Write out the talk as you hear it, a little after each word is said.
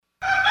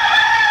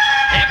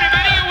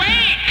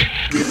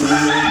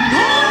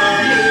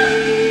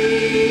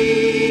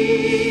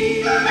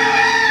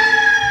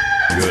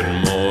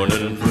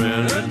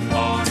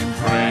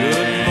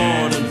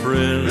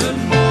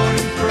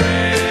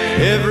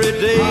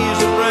sees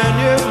a brand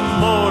new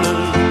morning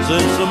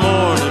since the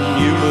morning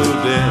you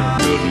moved in.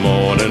 Good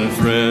morning,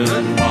 friend.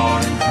 Good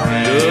morning,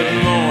 friend.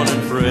 Good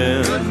morning,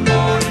 friend. Good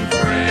morning,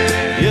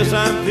 friend. Yes,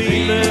 I'm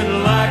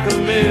feeling like a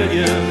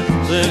million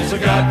since I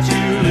got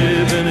you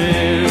living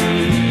in.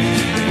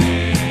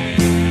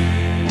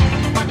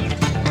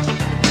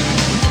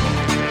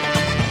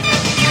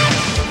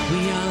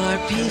 We are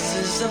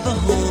pieces of the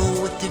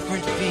whole with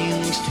different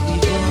feelings to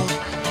evoke,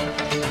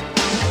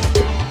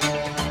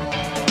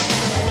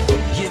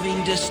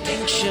 giving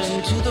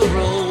distinction to the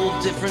role,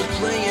 different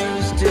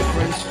players,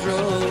 different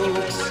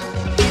strokes.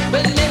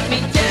 But let me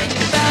tell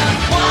you about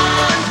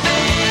one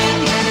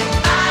thing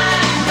I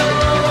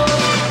know.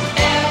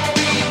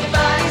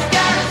 Everybody's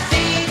got a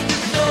seed to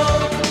sow.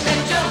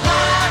 Let your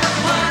heart of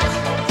hearts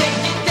take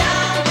you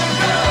down the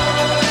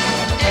road.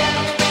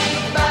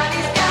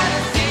 Everybody's got a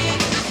seed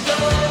to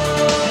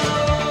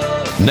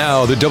sow.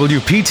 Now the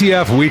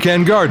WPTF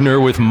Weekend Gardener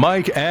with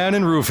Mike, Ann,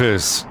 and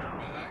Rufus.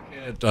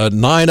 At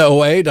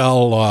 9:08,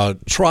 I'll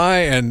try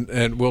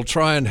and we'll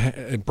try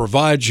and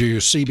provide you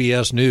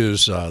CBS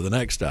News the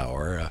next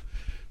hour.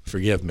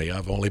 Forgive me,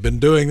 I've only been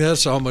doing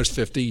this almost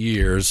 50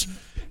 years,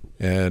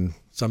 and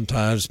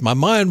sometimes my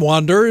mind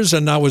wanders,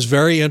 and I was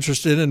very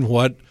interested in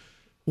what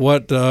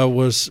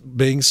was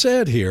being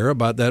said here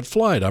about that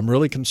flight. I'm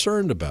really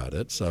concerned about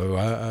it, so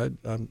I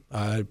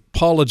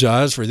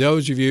apologize for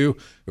those of you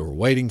who were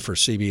waiting for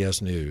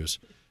CBS News,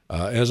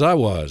 as I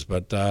was,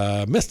 but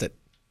missed it.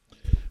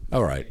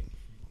 All right.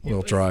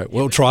 We'll try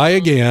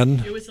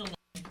again. It was a long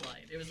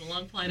flight. It was a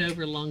long flight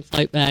over, a long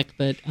flight back.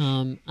 But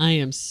I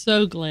am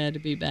so glad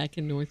to be back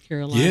in North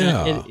Carolina.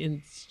 Yeah.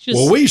 It's just,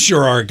 Well, we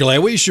sure are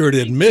glad. We sure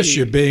didn't miss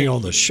you being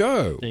on the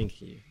show.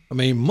 Thank you. I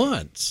mean,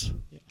 months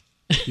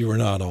you were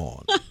not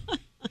on.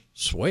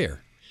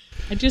 Swear.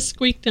 I just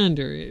squeaked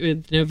under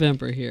with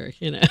November here,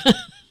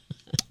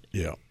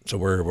 Yeah. So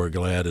we're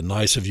glad and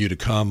nice of you to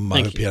come.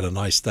 I hope you had a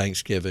nice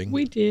Thanksgiving.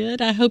 We did.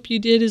 I hope you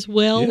did as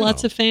well. Yeah.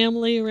 Lots of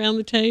family around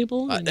the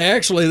table.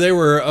 Actually, there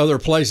were other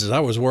places.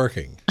 I was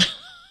working.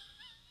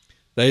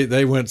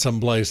 They went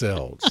someplace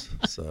else.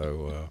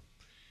 So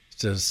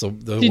just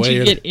the did way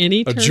you get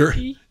any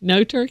turkey?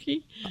 No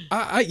turkey?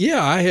 I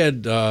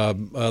had.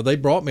 They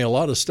brought me a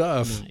lot of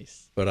stuff.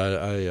 Nice. But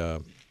I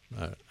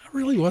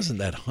really wasn't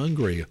that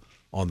hungry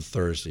on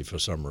Thursday for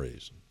some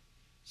reason.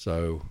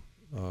 So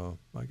I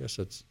guess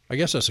that's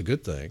a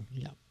good thing.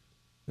 Yeah.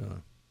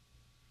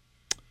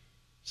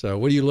 So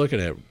what are you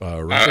looking at,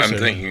 Rufus? I'm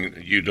thinking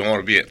you don't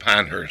want to be at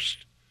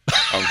Pinehurst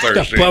on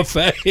Thursday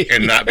buffet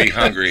and not be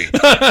hungry.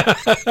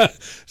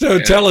 So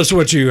tell us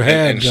what you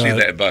had. And see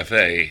that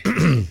buffet.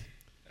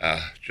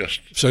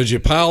 So did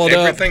you pile it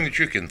up? Everything that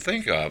you can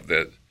think of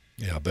that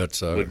I bet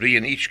so. would be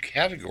in each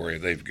category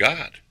they've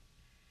got.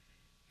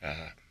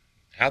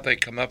 How they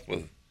come up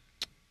with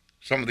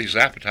some of these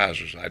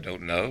appetizers, I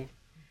don't know.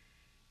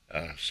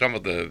 Some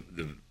of the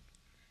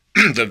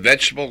the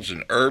vegetables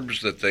and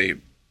herbs that they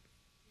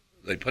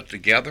put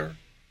together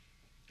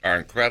are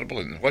incredible.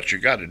 And what you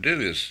got to do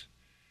is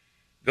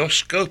go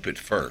scope it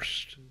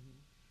first.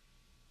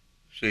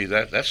 See,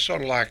 that's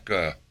sort of like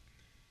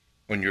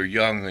when you're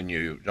young and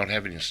you don't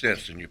have any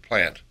sense and you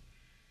plant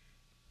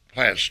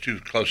plants too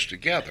close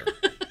together.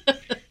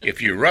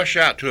 If you rush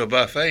out to a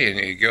buffet and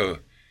you go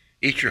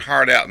eat your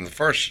heart out in the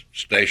first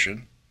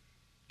station,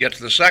 get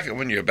to the second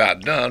one, you're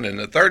about done, and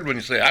the third one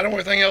you say, I don't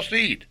want anything else to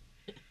eat.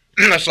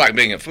 That's like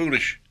being a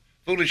foolish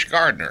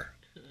gardener.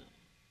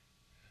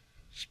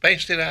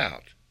 Space it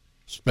out.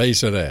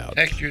 Space it out.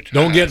 Take your time.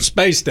 Don't get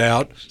spaced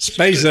out.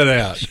 Space it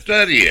out.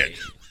 Study it.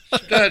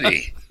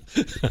 Study.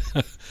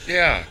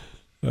 Yeah.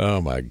 Oh,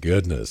 my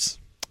goodness.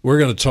 We're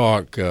going to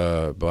talk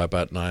by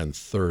about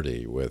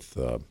 9:30 with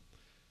the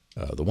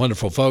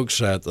wonderful folks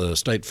at the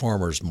State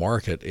Farmers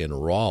Market in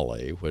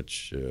Raleigh,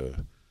 which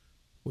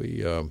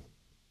we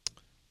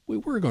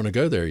were going to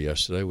go there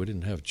yesterday. We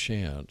didn't have a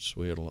chance.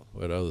 We had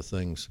other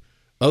things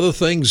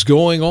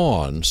going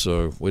on,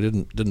 so we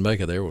didn't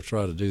make it there. We'll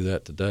try to do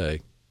that today,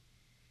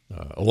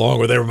 along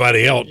with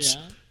everybody else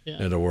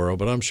in the world.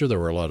 But I'm sure there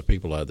were a lot of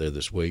people out there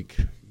this week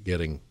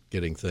getting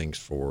things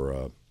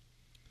for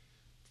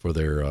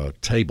their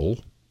table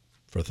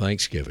for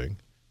Thanksgiving,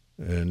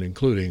 and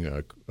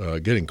including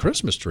getting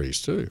Christmas trees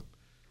too.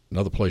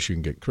 Another place you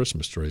can get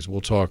Christmas trees.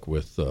 We'll talk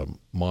with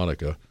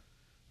Monica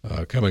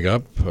coming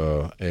up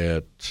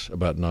at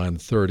about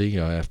 9:30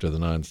 after the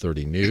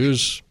 9:30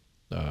 news.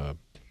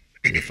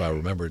 If I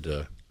remember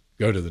to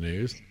go to the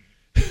news.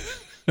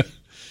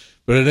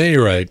 But at any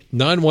rate,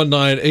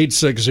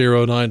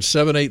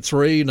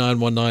 919-860-9783,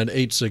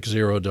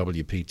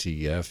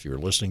 919-860-WPTF. You're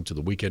listening to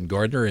The Weekend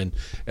Gardener, and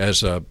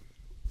as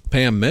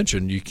Pam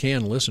mentioned, you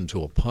can listen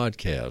to a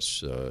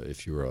podcast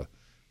if you're a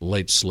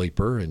late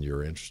sleeper and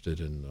you're interested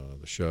in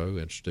the show,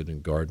 interested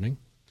in gardening.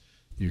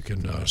 You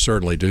can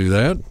certainly do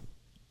that.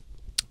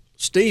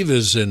 Steve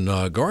is in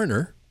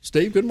Garner.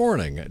 Steve, good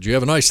morning. Did you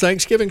have a nice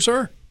Thanksgiving,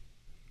 sir?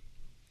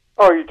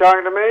 Oh, you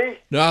talking to me?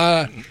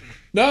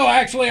 No,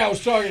 actually, I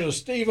was talking to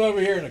Steve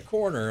over here in the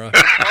corner. Okay.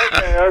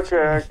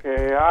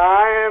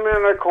 I am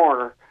in the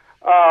corner.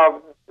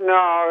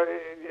 No,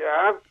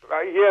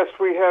 yes,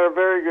 we had a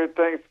very good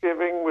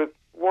Thanksgiving with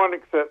one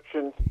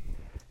exception.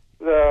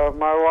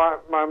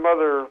 My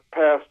mother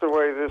passed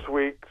away this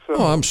week. So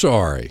Oh, I'm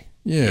sorry.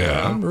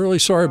 Yeah, I'm really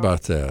sorry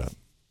about that.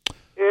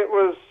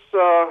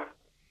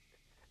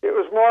 it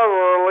was more of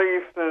a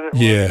relief than it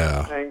was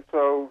anything.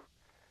 So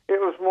it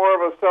was more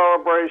of a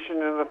celebration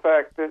in the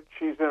fact that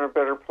she's in a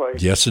better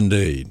place. Yes,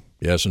 indeed.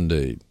 Yes,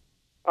 indeed.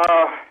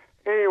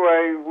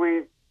 Anyway,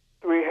 we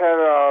had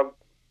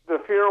the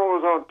funeral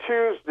was on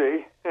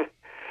Tuesday,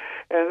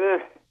 and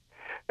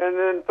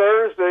then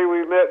Thursday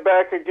we met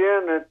back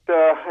again and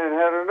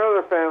had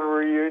another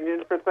family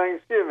reunion for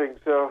Thanksgiving.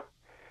 So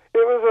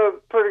it was a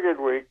pretty good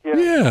week.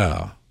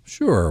 Yeah,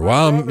 sure.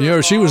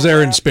 Well, she was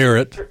there in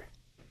spirit.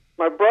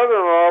 My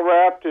brother-in-law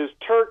wrapped his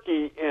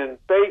turkey in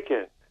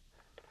bacon.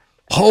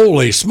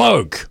 Holy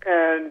smoke!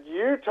 And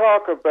you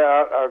talk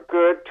about a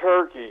good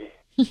turkey.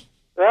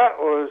 That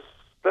was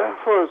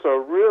a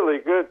really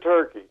good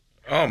turkey.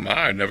 Oh my!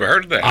 I never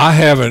heard of that. I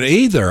haven't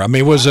either. I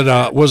mean, was it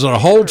a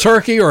whole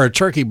turkey or a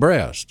turkey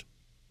breast?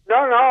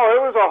 No,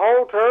 it was a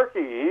whole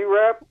turkey. He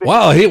wrapped.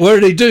 Wow! What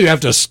did he do? You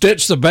have to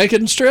stitch the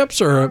bacon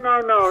strips, or? No.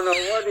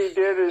 What he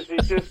did is he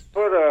just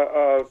put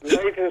a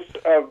lattice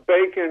of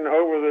bacon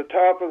over the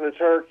top of the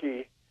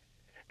turkey,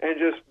 and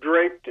just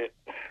draped it,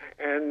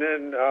 and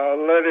then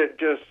let it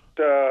just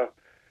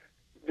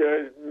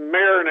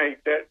marinate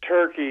that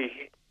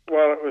turkey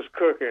while it was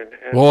cooking.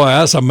 And boy,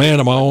 that's a man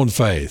of my own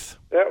faith.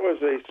 that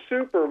was a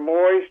super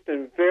moist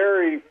and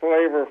very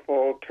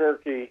flavorful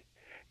turkey.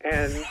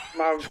 And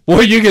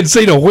Well, you can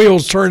see the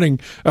wheels turning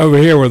over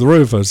here with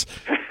Rufus.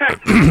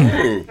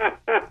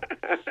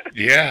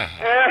 Yeah.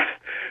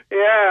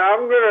 Yeah,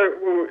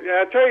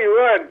 I tell you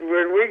what,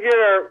 when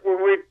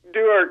we do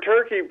our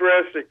turkey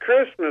breast at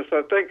Christmas,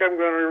 I think I'm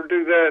going to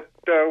do that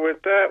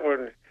with that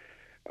one.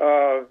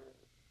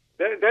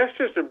 That's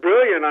just a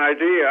brilliant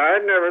idea. I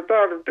never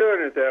thought of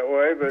doing it that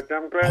way, but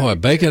I'm glad. Boy,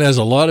 bacon has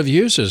a lot of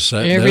uses.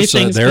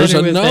 Everything's there's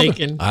better with another.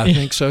 bacon. I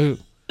think so.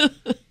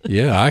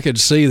 Yeah, I could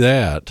see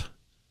that.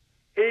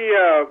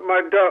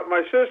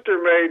 My sister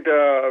made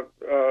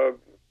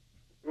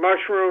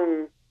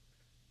mushroom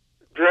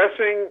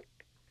dressing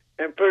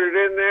and put it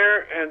in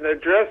there, and the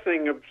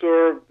dressing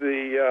absorbed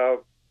the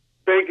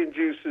bacon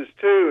juices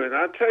too. And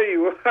I tell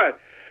you what,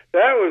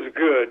 that was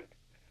good.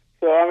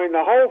 So I mean,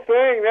 the whole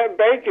thing, that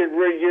bacon,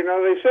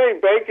 they say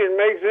bacon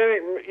makes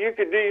you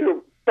could do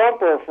a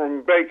bumper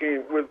from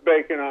bacon with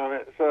bacon on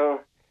it.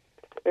 So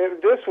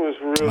this was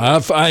really.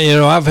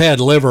 I've had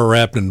liver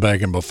wrapped in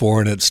bacon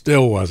before, and it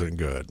still wasn't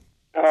good.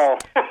 Oh.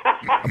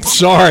 I'm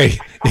sorry,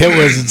 it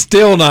was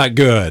still not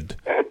good.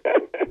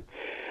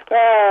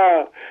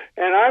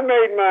 And I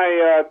made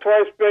my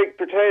twice-baked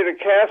potato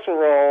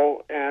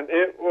casserole, and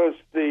it was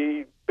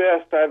the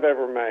best I've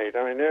ever made.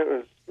 I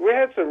mean, we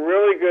had some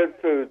really good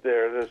food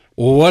there.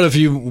 Well, what if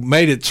you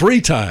made it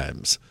 3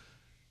 times?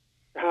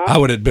 Huh? How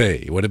would it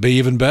be? Would it be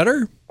even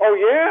better? Oh,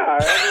 yeah.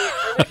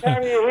 Every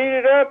time you heat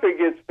it up, it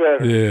gets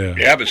better. Yeah.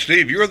 Yeah, but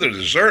Steve, you're the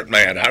dessert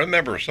man. I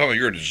remember some of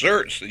your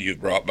desserts that you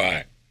brought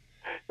by.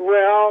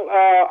 Well,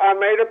 I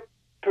made a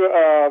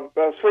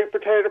sweet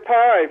potato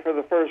pie for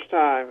the first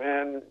time,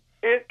 and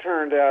it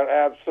turned out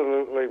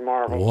absolutely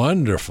marvelous.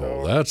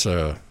 Wonderful. That's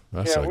a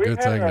good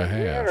thing to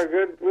have.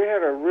 We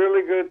had a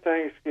really good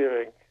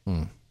Thanksgiving.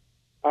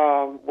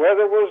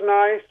 Weather was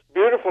nice.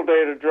 Beautiful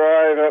day to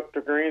drive up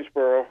to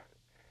Greensboro.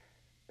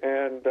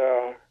 And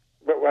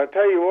but I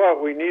tell you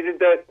what, we needed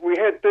that. We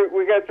got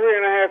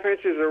 3.5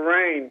 inches of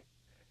rain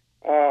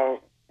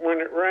when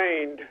it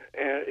rained,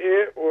 and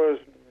it was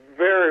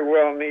very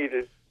well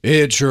needed.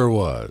 It sure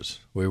was.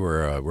 We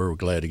were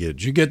glad to get it.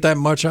 Did you get that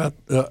much out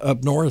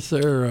up north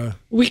there?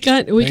 We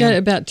got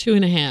about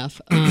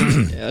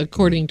 2.5,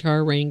 according to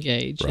our rain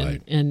gauge,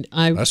 Right. and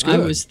I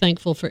was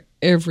thankful for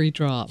every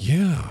drop.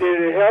 Yeah.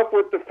 Did it help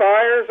with the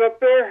fires up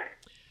there?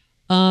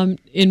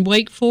 In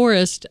Wake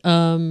Forest.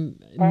 I'm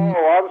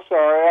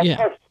sorry.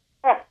 Yeah.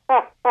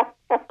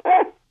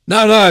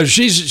 No,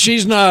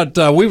 she's not.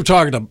 We were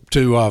talking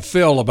to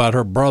Phil about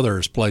her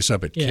brother's place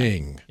up at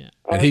King,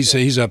 and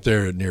he's up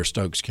there near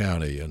Stokes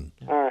County, and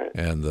All right.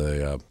 and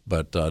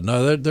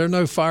no, there are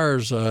no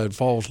fires at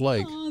Falls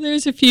Lake. Oh,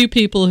 there's a few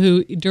people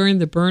who during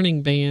the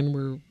burning ban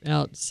were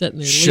out setting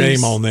their Shame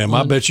leaves on them!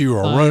 I bet you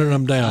were running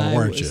them down,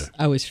 weren't you?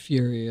 I was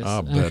furious.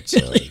 I bet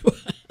really so. was.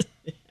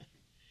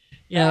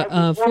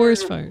 Yeah,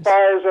 forest fires.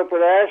 Fires up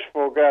at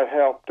Asheville got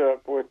helped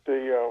up with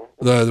The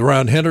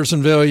around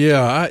Hendersonville,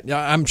 yeah,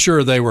 I'm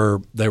sure they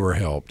were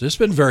helped. It's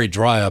been very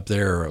dry up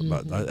there.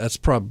 That's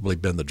probably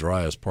been the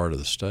driest part of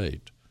the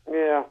state.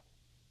 Yeah.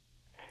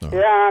 Oh.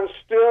 Yeah, I'm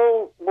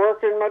still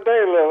working my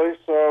daylilies,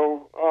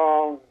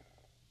 so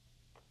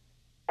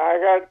I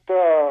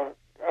got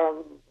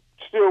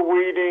still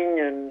weeding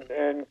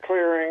and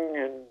clearing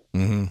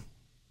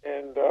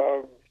and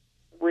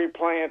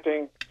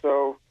replanting.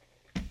 So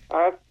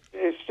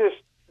it's just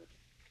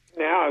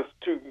now it's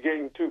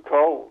getting too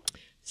cold.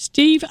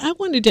 Steve, I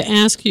wanted to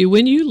ask you,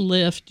 when you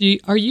lift,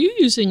 are you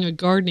using a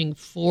gardening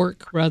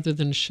fork rather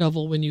than a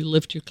shovel when you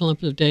lift your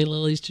clump of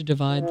daylilies to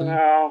divide them?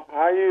 No,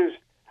 I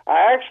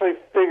I actually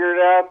figured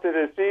out that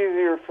it's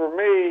easier for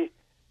me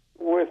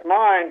with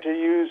mine to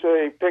use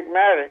a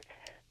Picmatic.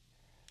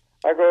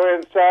 I go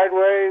in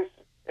sideways,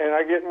 and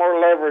I get more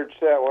leverage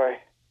that way.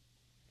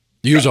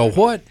 Use a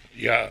what?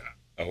 Yeah.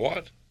 A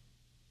what?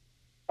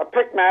 A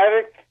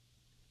Picmatic.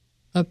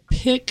 A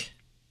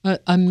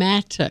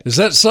matic. Is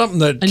that something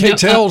that No,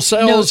 KTEL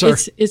sells? No, or?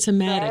 it's a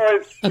matic.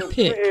 No, a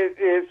pick.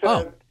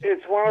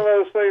 It's one of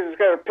those things that's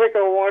got a pick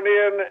on one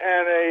end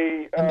and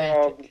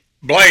matic.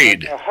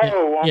 Blade. a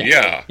hoe on the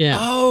Yeah. Yeah.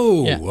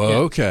 Oh, Yeah, well, yeah,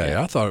 okay.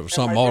 I thought it was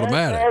something My dad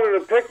automatic. called it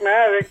a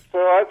Picmatic, so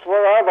that's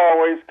what I've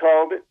always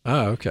called it.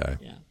 Oh, okay.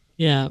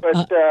 Yeah. But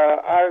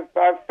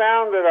I've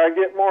found that I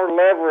get more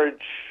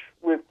leverage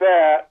with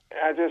that.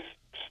 I just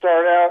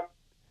start out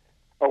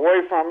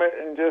away from it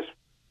and just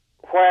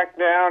whack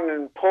down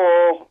and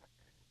pull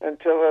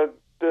until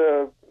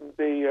the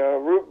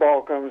root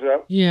ball comes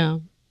up. Yeah.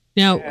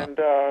 Now, And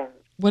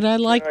what I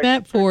like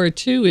that for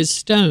too is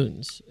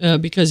stones,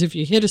 because if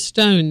you hit a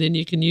stone, then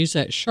you can use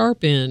that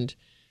sharp end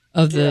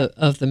of the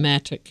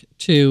matic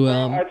to.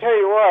 I tell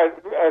you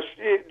what,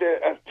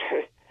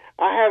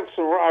 I have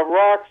some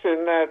rocks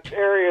in that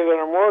area that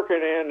I'm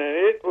working in, and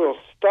it will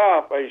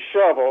stop a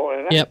shovel.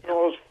 And that's the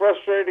most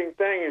frustrating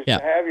thing is to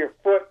have your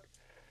foot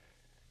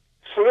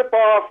slip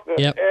off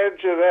the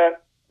edge of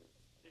that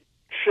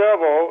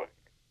shovel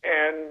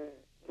and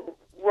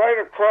right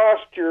across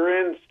your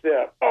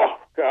instep. Oh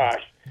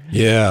gosh!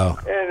 Yeah.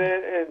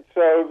 And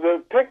so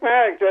the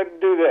Picmatic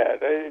doesn't do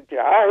that. I hit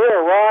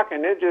a rock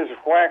and it just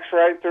whacks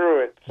right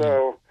through it.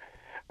 So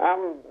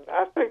I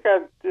think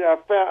I've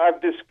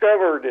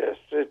discovered this.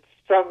 It's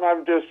something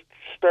I've just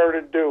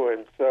started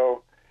doing.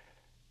 So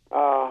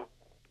but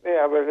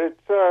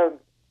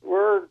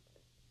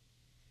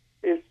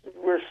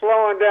we're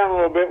slowing down a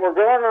little bit. We're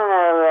going on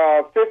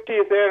our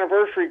 50th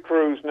anniversary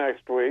cruise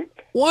next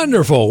week.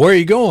 Wonderful. Where are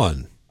you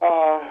going?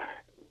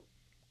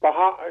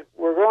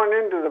 We're going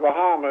into the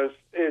Bahamas.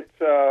 It's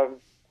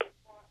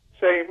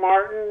St.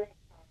 Martin,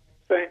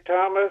 St.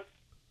 Thomas,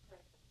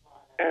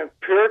 and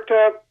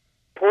Puerto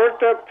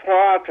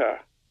Plata.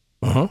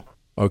 Uh-huh.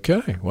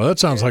 Okay. Well, that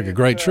sounds like a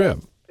great trip.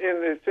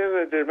 It's in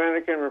the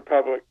Dominican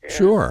Republic. And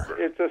Sure.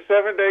 It's a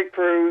 7-day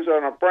cruise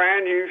on a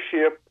brand new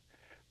ship.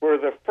 We're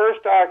the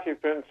first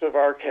occupants of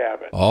our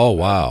cabin. Oh,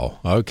 wow.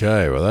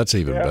 Okay. Well, that's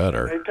even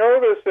better. They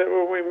told us that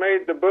when we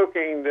made the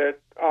booking that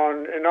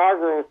on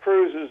inaugural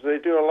cruises they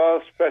do a lot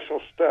of special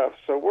stuff.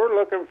 So we're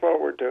looking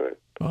forward to it.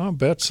 I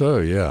bet so,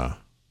 yeah.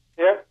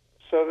 Yep.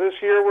 So this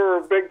year we're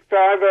a big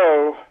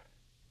 5-0.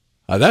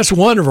 That's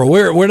wonderful.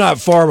 We're not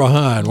far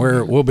behind.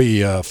 We'll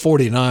be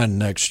 49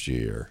 next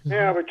year.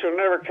 Yeah, but you'll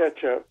never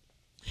catch up.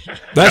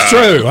 That's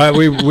true.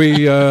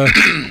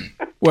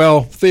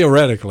 Well,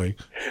 theoretically.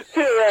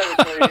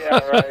 Theoretically, yeah,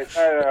 right.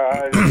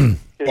 I know.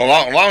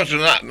 Well, as long as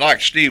it's not like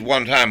Steve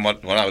one time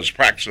when I was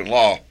practicing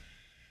law,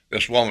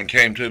 this woman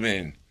came to me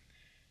and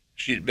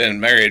she'd been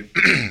married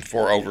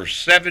for over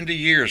 70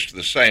 years to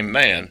the same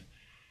man.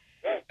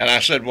 And I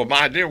said, well,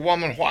 my dear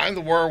woman, why in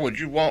the world would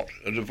you want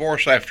a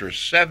divorce after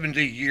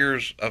 70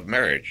 years of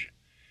marriage?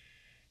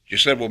 She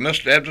said, well,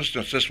 Mr.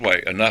 Edmiston, it's this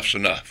way, enough's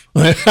enough.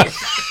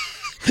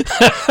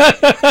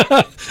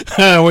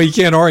 Well, you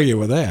can't argue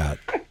with that.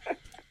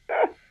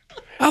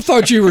 I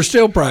thought you were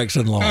still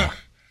practicing law.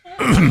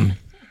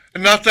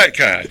 Not that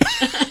kind.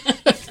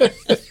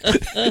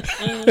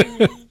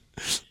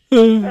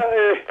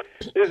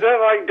 Is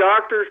that like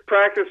doctors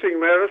practicing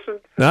medicine?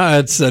 No,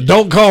 it's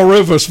don't call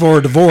Rufus for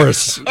a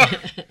divorce.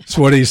 That's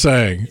what he's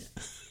saying.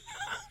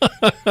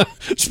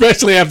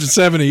 Especially after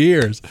 70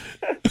 years.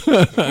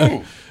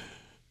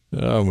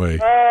 Oh, me.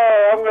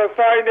 I'm going to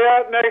find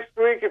out next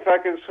week if I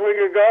can swing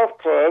a golf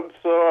club.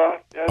 So.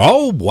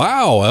 Oh,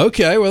 wow.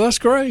 Okay, well, that's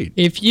great.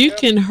 If you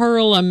can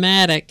hurl a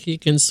matic, you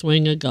can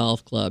swing a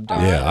golf club.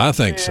 Darn. Yeah, I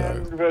think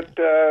so. But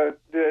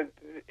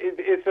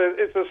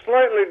it's a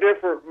slightly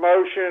different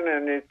motion,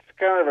 and it's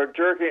kind of a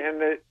jerky,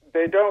 and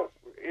they don't.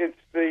 It's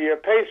the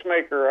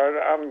pacemaker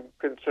I'm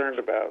concerned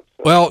about.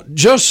 So. Well,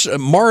 just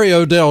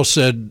Mario Dell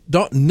said,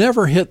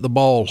 never hit the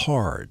ball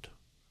hard.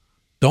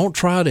 Don't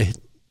try to hit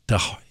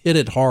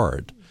it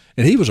hard.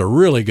 And he was a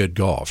really good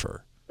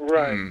golfer.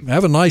 Right.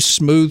 Have a nice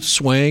smooth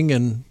swing,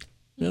 and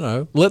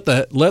let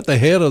the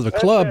head of the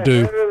club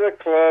do. Head of the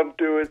club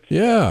do it.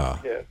 Yeah,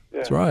 Yes.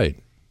 that's right.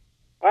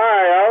 All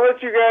right, I'll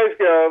let you guys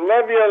go.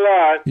 Love you a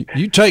lot.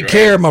 You take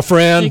care, my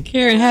friend. Take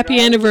care and happy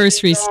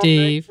anniversary, Next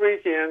Steve.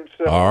 weekend.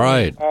 So, All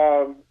right.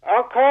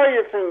 I'll call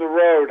you from the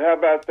road. How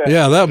about that?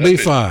 Yeah, that'll be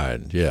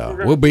fine. Yeah,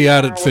 we'll be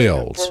out at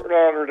Phil's. Fort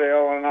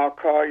Lauderdale, and I'll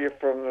call you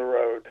from the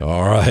road.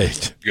 All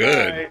right.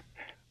 Good.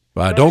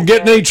 Right, don't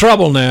get in any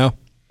trouble now.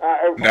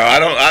 No,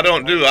 I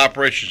don't do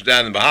operations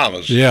down in the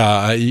Bahamas.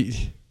 Yeah,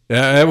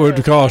 that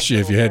would cost you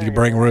if you had to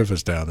bring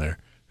Rufus down there.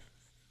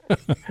 All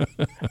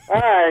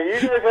right,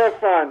 you guys have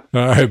fun.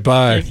 All right,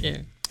 bye. Take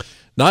care.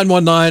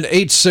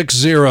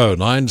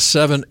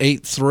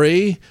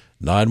 919-860-9783,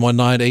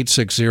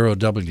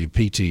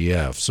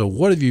 919-860-WPTF. So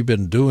what have you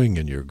been doing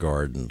in your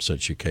garden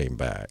since you came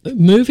back?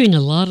 Moving a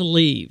lot of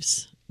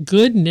leaves.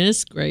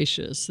 Goodness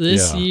gracious!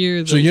 This Yeah.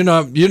 year, So you're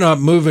not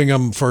moving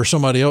them for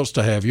somebody else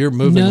to have. You're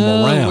moving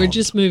them around. we're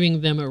just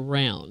moving them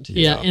around.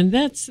 Yeah. And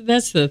that's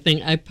the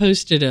thing. I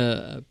posted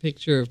a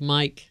picture of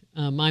Mike,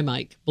 my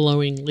Mike,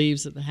 blowing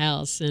leaves at the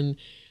house, and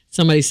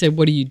somebody said,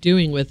 "What are you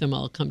doing with them?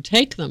 I'll come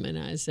take them." And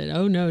I said,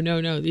 "Oh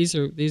no, these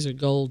are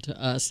gold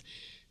to us."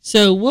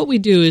 So what we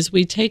do is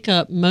we take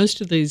up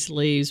most of these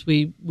leaves,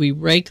 we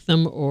rake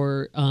them,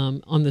 or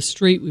on the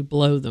street we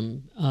blow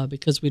them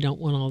because we don't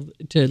want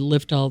to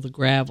lift all the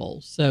gravel.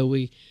 So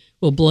we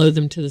will blow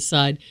them to the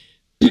side.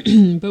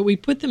 But we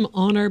put them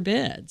on our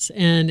beds,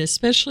 and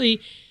especially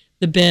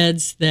the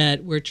beds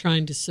that we're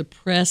trying to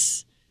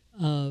suppress,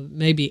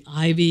 maybe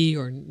ivy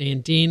or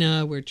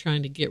nandina. We're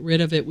trying to get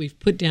rid of it. We've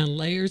put down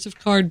layers of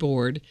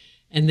cardboard,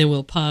 and then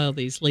we'll pile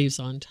these leaves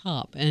on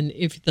top. And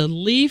if the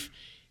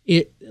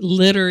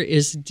litter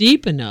is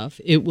deep enough,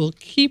 it will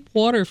keep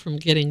water from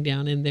getting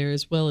down in there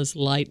as well as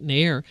light and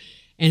air.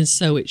 And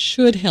so it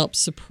should help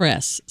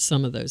suppress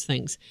some of those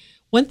things.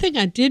 One thing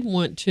I did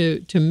want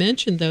to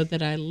mention, though,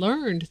 that I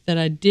learned that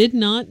I did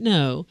not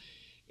know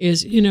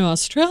is,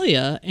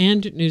 Australia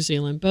and New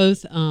Zealand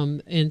both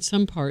in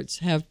some parts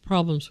have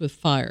problems with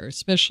fire,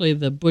 especially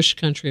the bush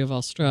country of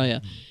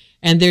Australia.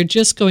 And they're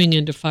just going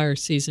into fire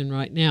season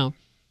right now.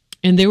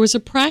 And there was a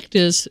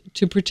practice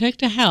to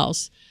protect a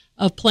house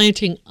of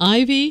planting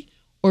ivy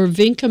or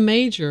vinca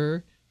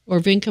major or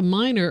vinca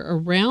minor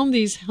around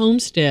these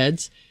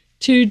homesteads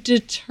to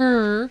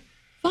deter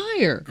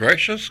fire.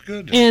 Gracious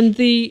goodness. And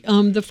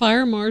the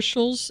fire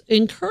marshals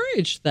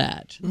encouraged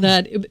that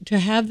to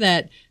have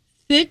that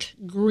thick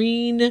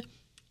green,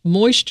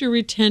 moisture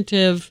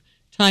retentive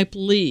type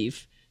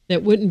leaf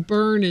that wouldn't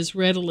burn as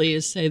readily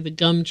as, say, the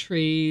gum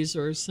trees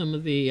or some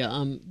of the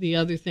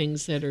other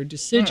things that are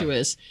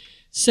deciduous.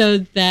 So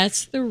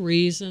that's the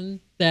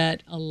reason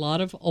that a lot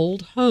of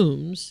old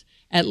homes,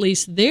 at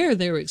least they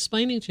were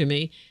explaining to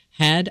me,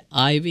 had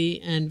ivy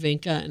and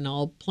vinca and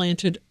all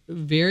planted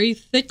very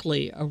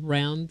thickly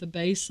around the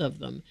base of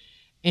them.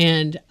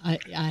 And I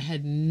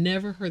had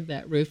never heard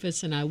that,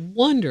 Rufus, and I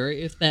wonder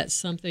if that's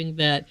something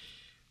that,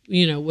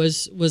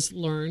 was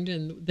learned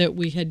and that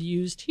we had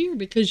used here,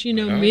 because,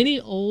 many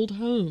old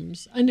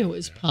homes, I know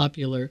it's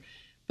popular,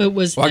 but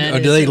was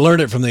that... Do they learn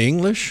it from the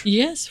English?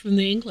 Yes, from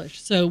the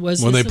English. So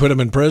was when they put them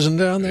in prison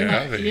down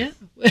there? Yeah.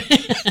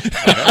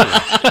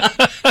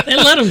 They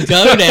let them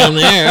go down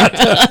there.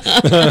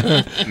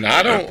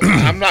 No,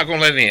 I'm not going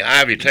to let any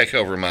ivy take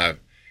over my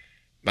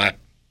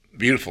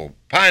beautiful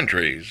pine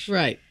trees.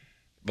 Right.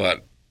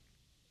 But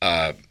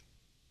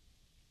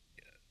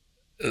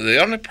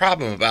the only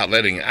problem about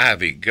letting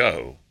ivy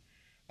go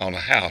on a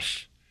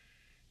house,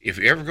 if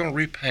you're ever going to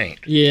repaint,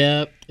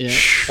 yep.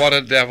 what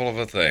a devil of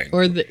a thing.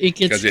 Or it gets to the brick.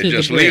 Because it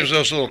just leaves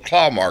those little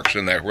claw marks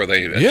in there where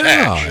they attach.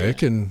 Yeah, it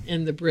can.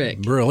 And the brick.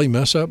 Really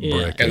mess up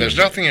brick. And there's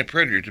nothing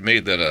prettier to me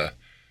than a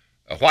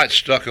white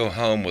stucco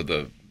home with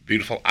a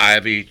beautiful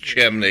ivy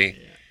chimney.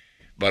 Yeah.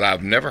 But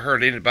I've never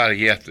heard anybody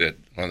yet that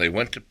when they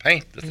went to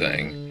paint the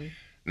thing,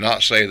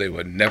 not say they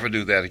would never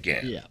do that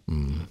again. Yeah,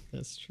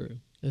 that's true.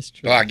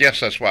 Well, I guess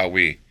that's why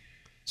we...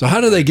 So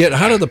how do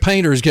the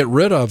painters get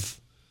rid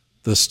of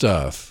the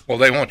stuff? Well,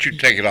 they want you to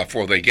take it off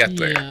before they get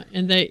there. Yeah,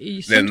 and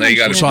then they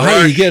got to... So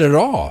how do you get it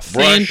off?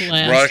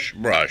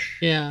 Brush.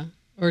 Yeah,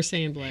 or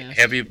sandblast.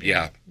 Heavy,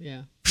 yeah.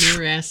 Yeah.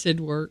 Mirror acid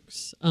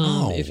works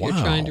if you're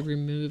trying to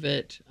remove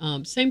it.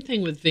 Same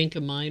thing with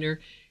vinca minor.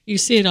 You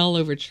see it all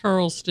over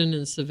Charleston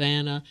and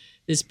Savannah,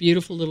 this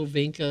beautiful little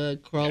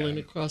vinca crawling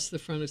across the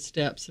front of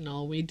steps and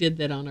all. We did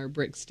that on our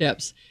brick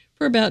steps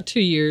for about 2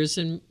 years,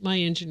 and my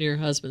engineer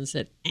husband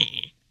said,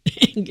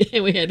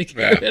 we had to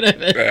get rid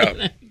of it.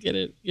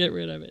 Yeah. Get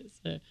rid of it.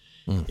 So,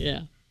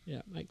 yeah,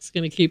 Mike's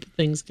going to keep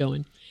things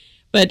going.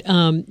 But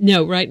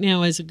no, right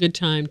now is a good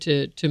time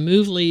to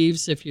move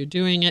leaves if you're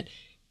doing it.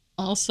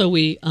 Also,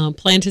 we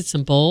planted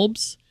some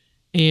bulbs,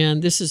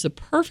 and this is a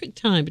perfect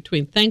time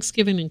between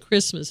Thanksgiving and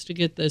Christmas to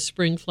get those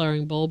spring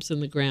flowering bulbs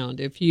in the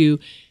ground. If you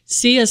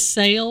see a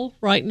sale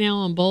right now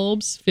on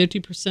bulbs,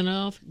 50%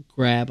 off,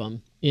 grab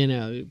them. I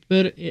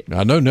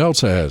know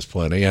Nelson has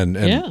plenty, and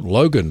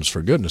Logan's,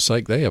 for goodness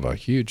sake, they have a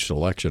huge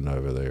selection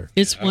over there.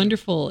 It's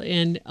wonderful,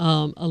 and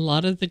a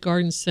lot of the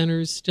garden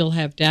centers still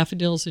have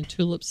daffodils and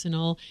tulips and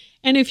all.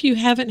 And if you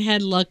haven't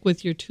had luck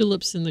with your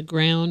tulips in the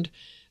ground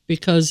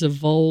because of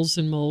voles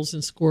and moles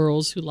and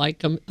squirrels who like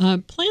them,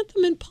 plant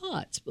them in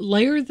pots.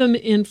 Layer them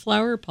in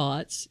flower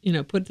pots,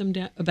 put them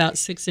down about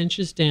 6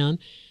 inches down.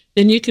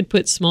 Then you could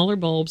put smaller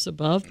bulbs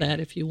above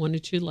that if you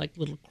wanted to, like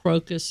little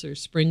crocus or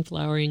spring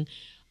flowering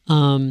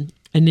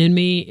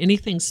anemone,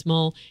 anything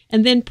small,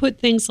 and then put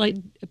things like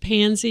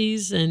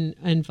pansies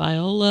and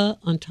viola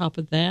on top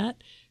of that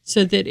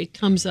so that it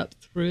comes up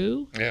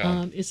through.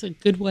 Yeah. It's a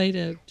good way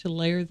to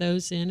layer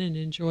those in and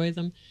enjoy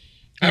them.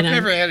 I've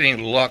never had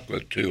any luck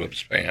with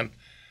tulips, Pam.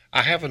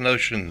 I have a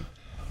notion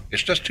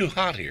it's just too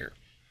hot here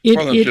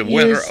for them to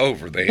winter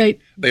over.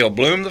 They'll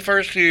bloom the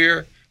first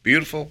year,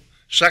 beautiful.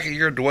 Second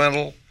year,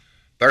 dwindle.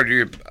 Third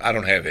year, I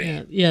don't have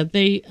any. Yeah,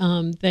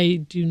 they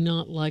do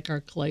not like our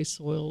clay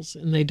soils,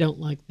 and they don't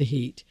like the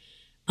heat.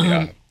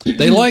 Yeah.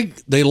 They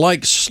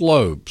like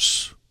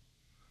slopes,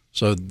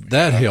 so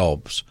that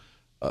helps.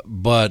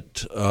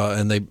 But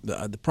and they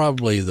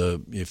probably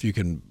if you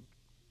can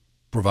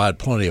provide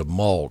plenty of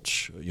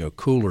mulch,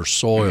 cooler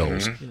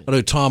soils. I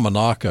know Tom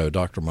Monaco,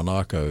 Dr.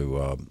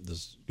 Monaco,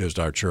 goes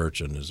to our church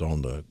and is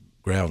on the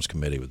grounds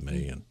committee with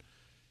me, and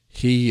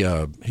he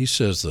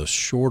says the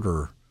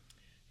shorter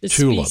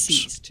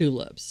species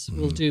tulips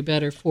will do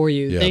better for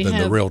you. Yeah, than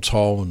the real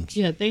tall ones.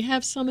 Yeah, they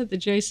have some of the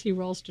J.C.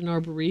 Ralston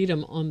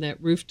Arboretum on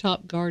that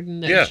rooftop garden,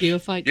 that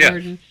geophyte yes.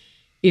 garden.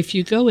 If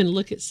you go and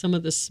look at some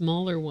of the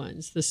smaller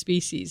ones, the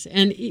species,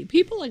 and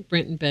people like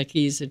Brent and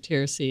Becky's and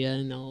Terracea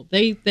and all,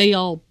 they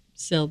all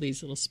sell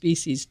these little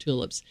species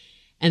tulips,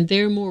 and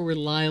they're more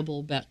reliable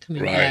about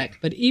coming back.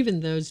 But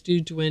even those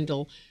do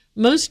dwindle.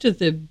 Most of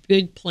the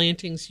big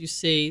plantings you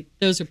see,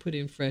 those are put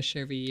in fresh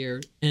every year,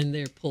 and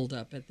they're pulled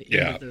up at the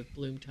end of the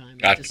bloom time.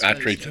 I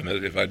treat them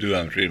as, if I do,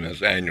 I treat them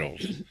as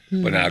annuals.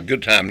 But now, a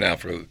good time now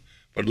for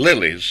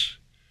lilies.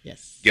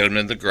 Yes. Get them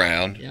in the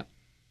ground. Yep.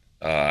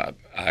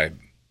 I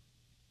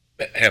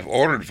have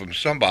ordered from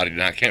somebody,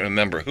 and I can't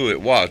remember who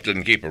it was,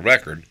 didn't keep a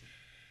record.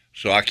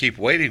 So I keep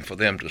waiting for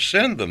them to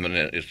send them, and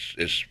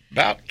it's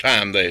about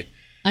time they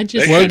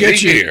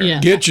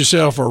get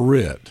yourself a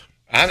writ.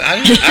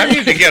 I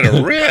need to get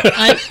a writ.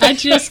 I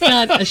just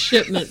got a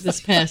shipment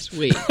this past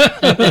week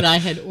that I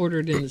had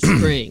ordered in the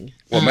spring.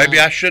 Well, maybe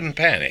I shouldn't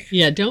panic.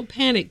 Yeah, don't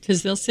panic,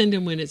 because they'll send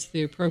them when it's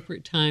the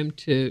appropriate time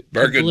to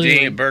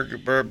Burgundy,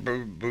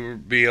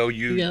 bloom.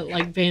 B-O-U. Yeah,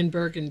 like Van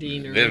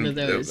Burgundine or one of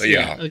those.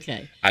 Yeah.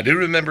 Okay. I do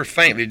remember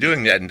faintly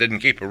doing that and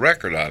didn't keep a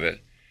record of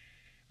it,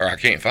 or I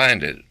can't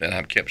find it. And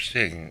I kept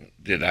saying,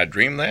 did I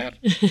dream that?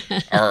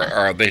 Or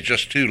are they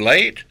just too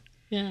late?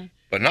 Yeah.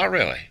 But not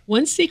really.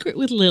 One secret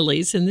with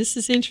lilies, and this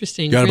is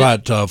interesting. Got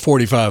about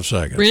 45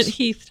 seconds. Brent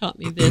Heath taught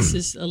me this,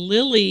 is a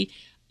lily,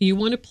 you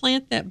want to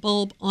plant that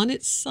bulb on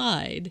its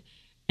side,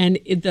 and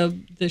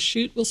the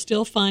shoot will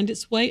still find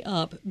its way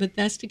up, but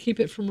that's to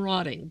keep it from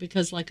rotting,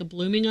 because like a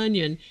blooming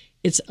onion,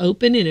 it's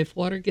open, and if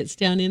water gets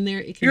down in there,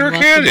 it can You're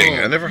rot kidding. the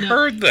bulb. I never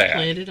heard that.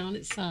 Plant it on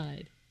its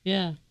side.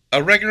 Yeah.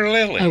 A regular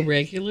lily. A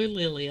regular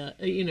lily, an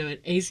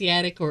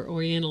Asiatic or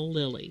Oriental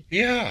lily.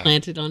 Yeah.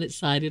 Plant it on its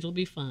side, it'll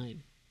be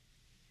fine.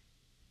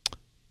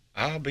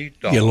 I'll be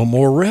dogged. Get a little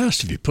more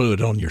rest if you put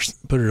it on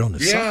the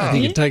side.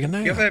 You can take a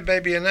nap. Give that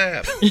baby a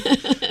nap.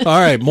 All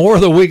right, more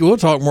of the week. We'll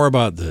talk more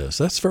about this.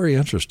 That's very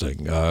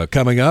interesting.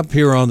 Coming up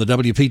here on the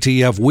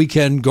WPTF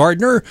Weekend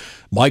Gardener,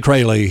 Mike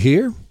Rayleigh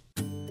here.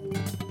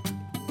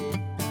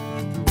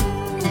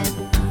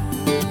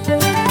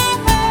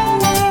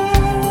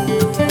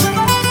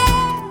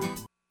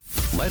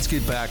 Let's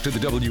get back to the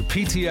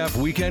WPTF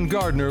Weekend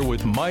Gardener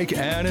with Mike,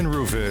 Ann, and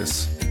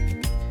Rufus.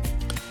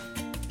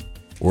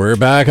 We're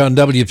back on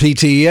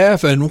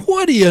WPTF, and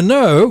what do you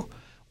know?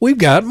 We've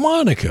got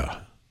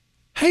Monica.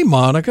 Hey,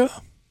 Monica.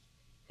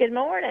 Good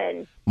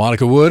morning.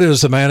 Monica Wood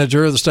is the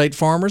manager of the State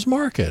Farmers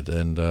Market,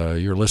 and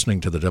you're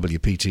listening to the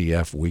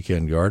WPTF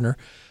Weekend Gardener.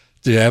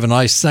 Did you have a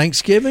nice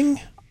Thanksgiving?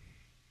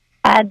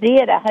 I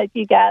did. I hope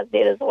you guys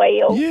did as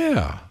well.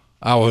 Yeah,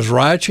 I was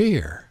right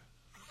here.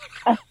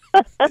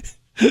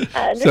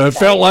 So it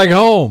felt like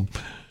home.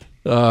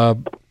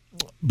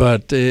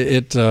 But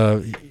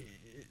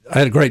I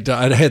had a great day.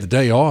 I had the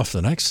day off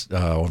the next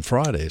on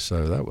Friday,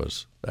 so that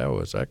was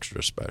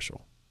extra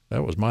special.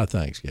 That was my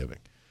Thanksgiving.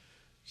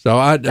 So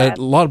a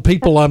lot of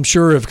people, I'm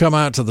sure, have come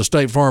out to the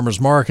State Farmers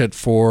Market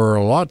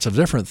for lots of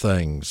different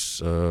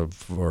things.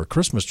 For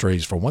Christmas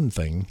trees, for one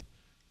thing.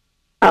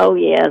 Oh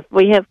yes,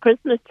 we have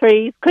Christmas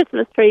trees,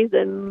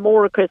 and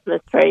more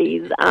Christmas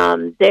trees.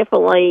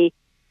 Definitely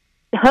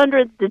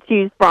hundreds to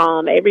choose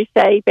from. Every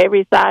shape,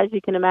 every size you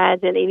can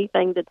imagine.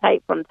 Anything to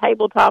take from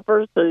table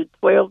toppers to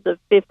 12 to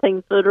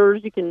 15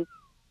 footers you can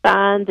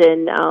find.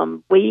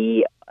 And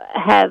we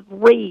have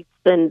wreaths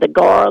and the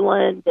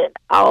garland and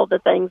all the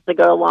things that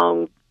go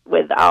along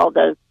with all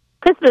the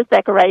Christmas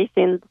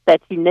decorations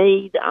that you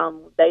need.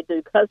 They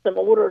do custom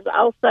orders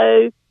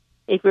also.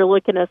 If you're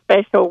looking at a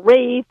special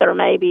wreath or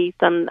maybe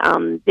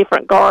some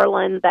different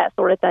garland, that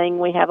sort of thing,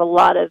 we have a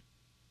lot of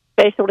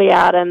specialty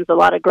items, a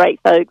lot of great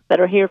folks that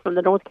are here from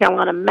the North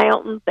Carolina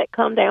mountains that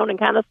come down and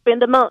kind of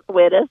spend a month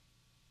with us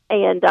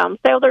and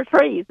sell their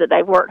trees that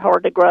they've worked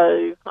hard to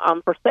grow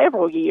for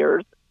several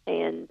years.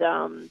 And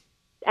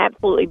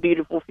absolutely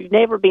beautiful. If you've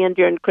never been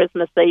during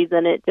Christmas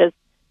season, it's just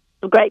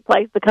a great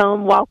place to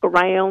come, walk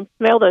around,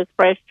 smell those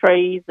fresh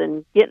trees,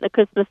 and get in the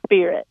Christmas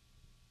spirit.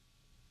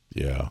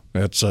 Yeah,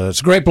 it's a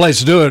great place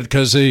to do it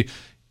because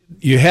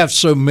you have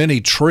so many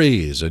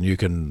trees, and you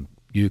can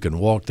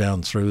walk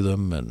down through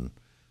them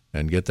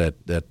and get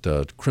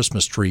that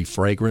Christmas tree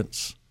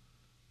fragrance.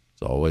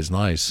 It's always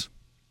nice.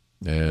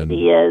 And it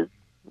is.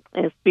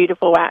 It's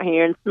beautiful out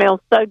here and smells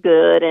so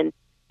good. And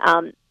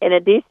in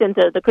addition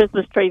to the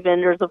Christmas tree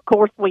vendors, of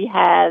course, we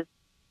have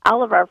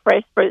all of our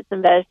fresh fruits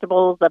and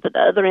vegetables. Up at the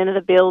other end of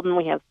the building,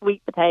 we have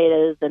sweet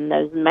potatoes and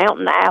those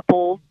mountain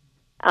apples.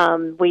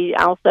 We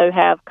also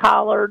have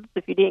collards.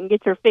 If you didn't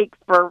get your fix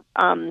for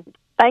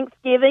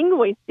Thanksgiving,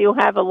 we still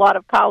have a lot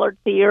of collards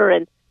here,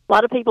 and A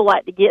lot of people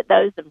like to get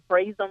those and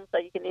freeze them so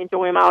you can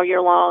enjoy them all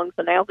year long.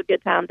 So now's a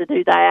good time to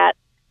do that.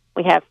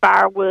 We have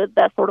firewood.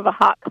 That's sort of a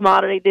hot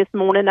commodity this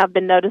morning. I've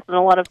been noticing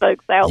a lot of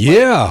folks out.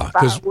 Yeah,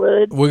 because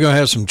we're firewood. going to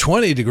have some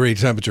 20-degree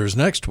temperatures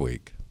next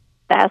week.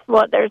 That's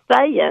what they're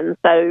saying.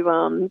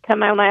 So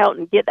come on out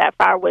and get that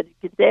firewood.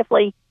 You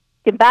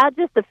can buy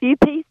just a few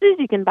pieces.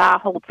 You can buy a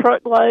whole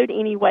truckload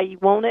any way you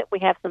want it. We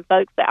have some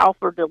folks that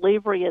offer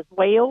delivery as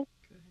well.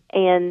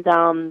 And,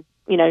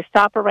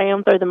 shop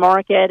around through the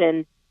market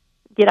and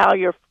get all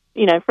your,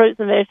 fruits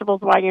and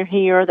vegetables while you're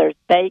here. There's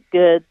baked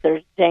goods,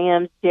 there's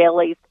jams,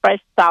 jellies, fresh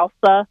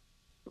salsa,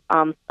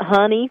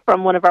 honey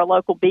from one of our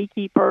local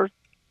beekeepers.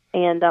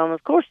 And,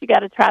 of course, you got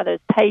to try those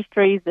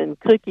pastries and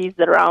cookies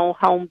that are all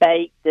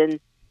home-baked. And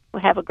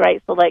we have a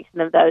great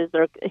selection of those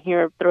that are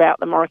here throughout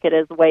the market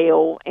as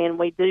well. And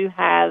we do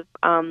have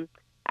our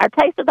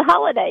Taste of the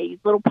Holidays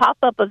little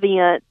pop-up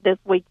event this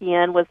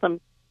weekend with some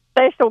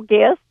special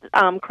guests,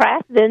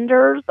 craft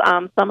vendors,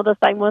 some of the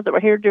same ones that were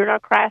here during our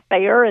craft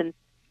fair, and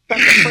some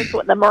that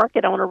frequent the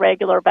market on a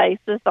regular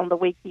basis on the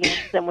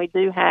weekends. And we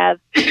do have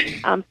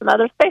some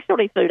other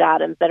specialty food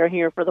items that are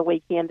here for the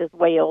weekend as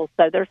well.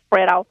 So they're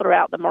spread all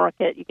throughout the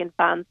market. You can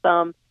find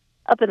some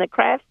up in the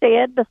craft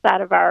shed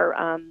beside of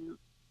our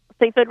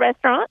seafood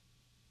restaurant.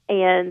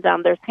 And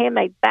there's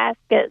handmade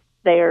baskets,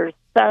 there's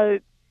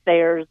soaps,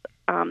 there's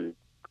the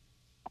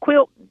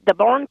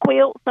barn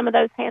quilts, some of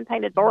those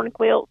hand-painted barn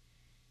quilts,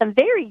 some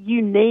very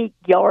unique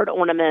yard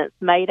ornaments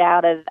made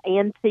out of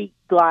antique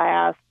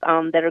glass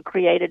that are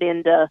created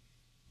into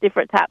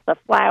different types of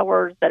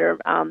flowers that are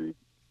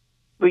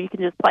where you can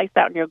just place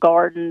out in your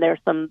garden.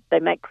 They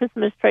make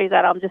Christmas trees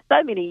out of them, just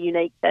so many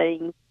unique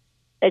things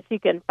that you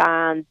can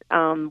find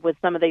with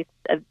some of these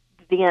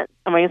events.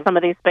 Some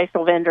of these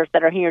special vendors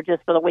that are here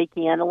just for the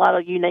weekend. A lot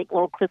of unique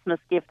little Christmas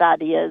gift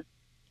ideas.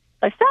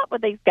 So shop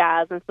with these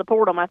guys and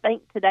support them. I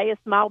think today is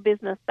Small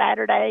Business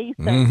Saturday,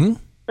 so it's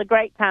a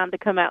great time to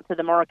come out to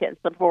the market and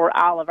support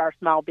all of our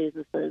small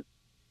businesses.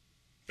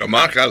 So,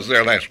 Mike, I was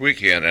there last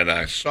weekend, and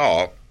I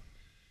saw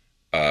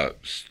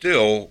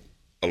still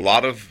a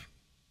lot of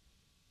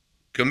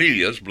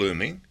camellias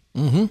blooming,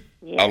 a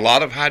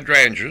lot of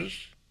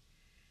hydrangeas,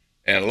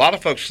 and a lot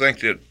of folks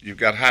think that you've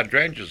got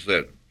hydrangeas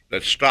that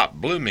stop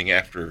blooming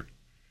after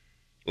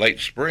late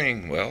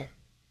spring. Well,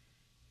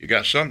 you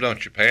got some,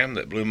 don't you, Pam,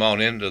 that bloom on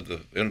into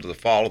the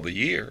fall of the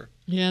year.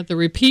 Yeah, the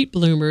repeat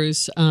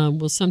bloomers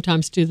will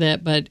sometimes do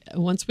that, but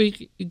once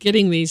we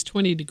getting these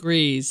 20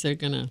 degrees, they're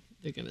gonna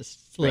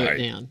slow it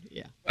down.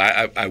 Yeah,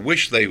 I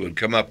wish they would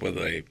come up with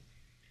a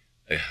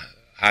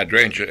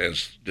hydrangea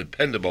as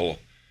dependable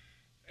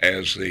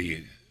as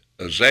the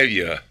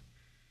azalea.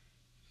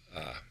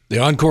 The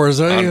Encore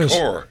azaleas.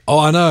 Encore. Oh,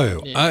 I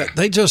know. Yeah.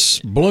 They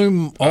just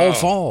bloom all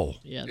fall.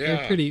 Yeah,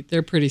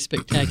 they're pretty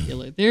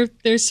spectacular.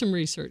 There's some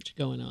research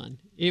going on.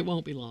 It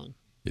won't be long.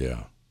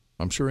 Yeah.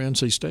 I'm sure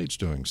NC State's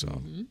doing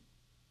some.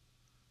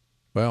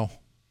 Well,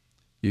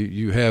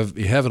 you have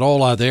it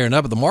all out there, and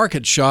up at the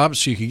market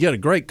shops, you can get a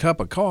great cup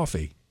of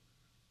coffee.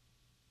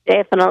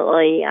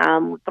 Definitely.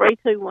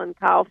 321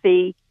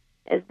 Coffee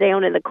is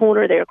down in the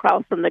corner there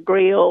across from the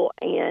grill,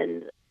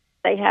 and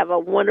they have a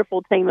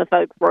wonderful team of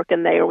folks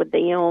working there with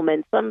them.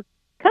 And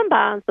come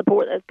by and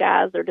support those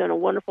guys. They're doing a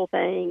wonderful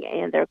thing,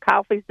 and their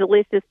coffee's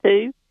delicious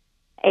too.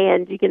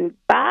 And you can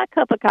buy a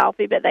cup of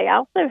coffee, but they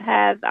also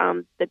have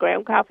the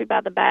ground coffee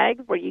by the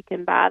bag where you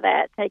can buy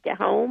that, take it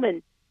home,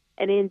 and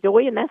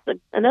enjoy. And that's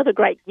another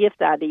great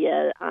gift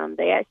idea.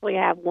 They actually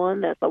have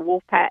one that's a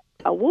Wolfpack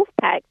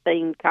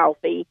themed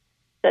coffee,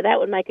 so that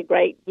would make a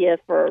great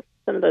gift for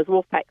some of those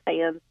Wolfpack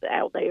fans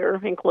out there,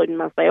 including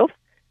myself.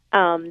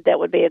 That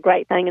would be a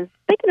great thing. And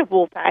speaking of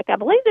Wolfpack, I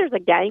believe there's a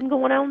game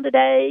going on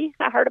today.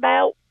 I heard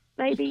about.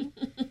 Maybe.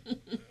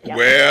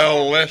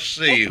 Well, let's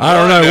see. I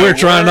don't know. We're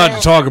trying not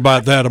to talk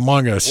about that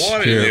among us.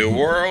 What here. in the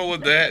world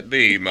would that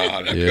be,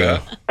 Monica?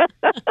 Yeah.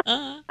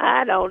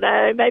 I don't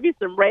know. Maybe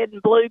some red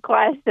and blue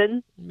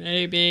clashing.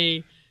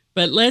 Maybe.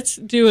 But let's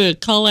do a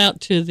call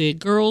out to the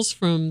girls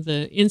from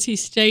the NC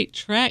State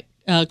track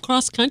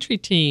cross country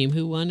team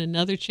who won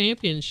another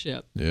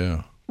championship.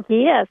 Yeah.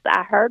 Yes,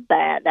 I heard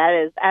that. That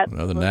is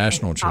another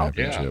national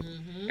championship.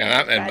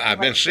 Yeah. And I've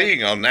been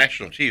seeing on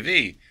national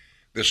TV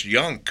this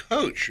young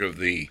coach of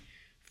the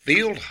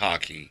field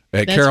hockey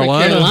at That's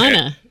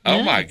Carolina.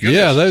 Oh my goodness!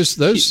 Yeah, those.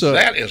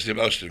 That is the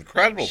most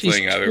incredible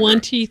thing I've ever heard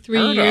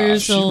 23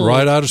 years of. old,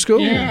 right out of school.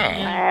 Yeah.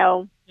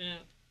 Wow. Yeah.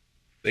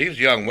 These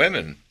young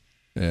women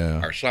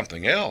are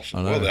something else.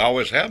 Well, they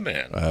always have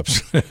been.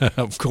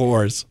 Of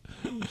course,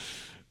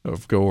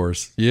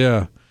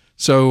 yeah.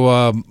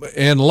 So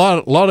and a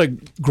lot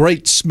of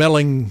great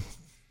smelling,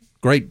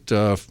 great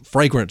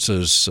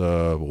fragrances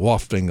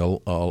wafting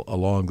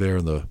along there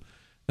in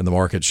the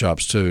market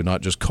shops too,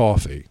 not just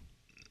coffee.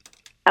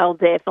 Oh,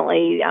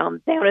 definitely. Down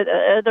at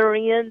the other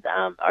end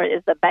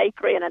is the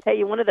bakery, and I tell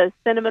you, one of those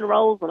cinnamon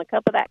rolls and a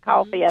cup of that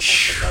coffee, I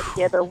think they go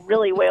together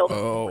really well.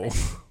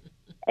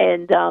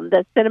 And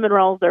the cinnamon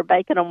rolls, they're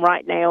baking them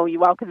right now. You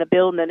walk in the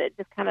building, and it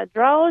just kind of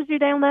draws you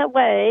down that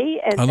way.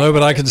 And I know,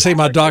 but I can see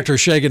my doctor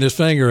shaking his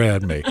finger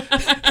at me.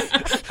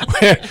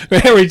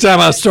 every time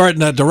I start in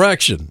that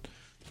direction.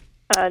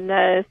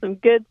 No, some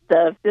good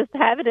stuff. Just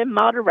have it in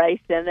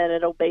moderation, and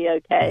it'll be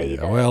okay.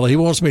 Yeah, well, he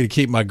wants me to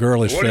keep my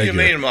girlish What figure.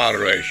 do you mean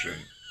moderation?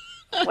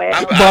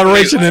 Well,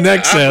 Moderation in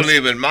excess. I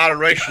believe in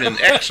moderation in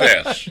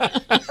excess.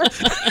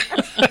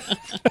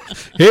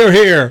 Here,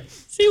 here.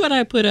 See what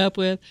I put up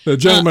with. The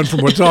gentleman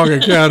from Watauga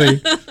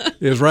County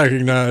is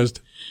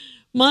recognized.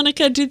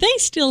 Monica, do they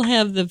still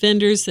have the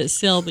vendors that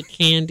sell the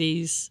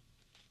candies,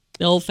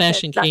 the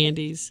old-fashioned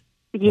candies?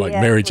 Like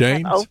Mary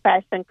Jane's?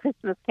 Old-fashioned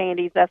Christmas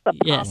candies. That's a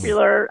Yes.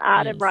 popular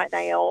item Yes. right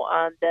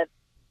now.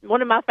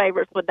 One of my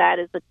favorites with that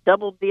is the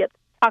double-dipped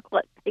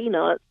chocolate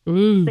peanuts.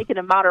 Ooh. Speaking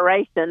of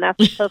moderation,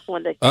 that's a tough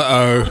one to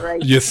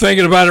moderation. You're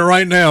thinking about it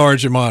right now,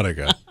 aren't you,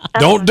 Monica?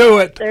 Don't do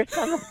it. There's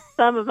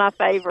some of my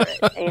favorites.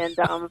 And,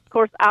 of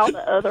course, all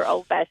the other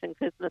old-fashioned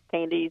Christmas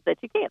candies that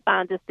you can't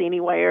find just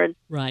anywhere. And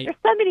Right. there's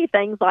so many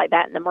things like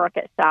that in the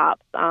market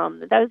shops.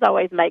 Those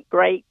always make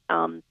great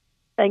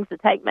things to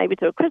take maybe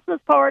to a Christmas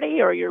party,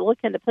 or you're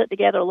looking to put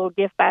together a little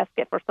gift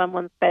basket for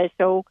someone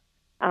special,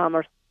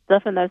 or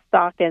stuff in those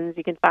stockings.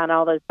 You can find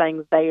all those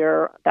things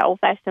there. The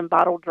old-fashioned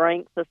bottled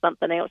drinks is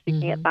something else you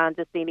can't find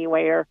just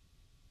anywhere.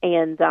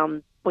 And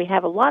we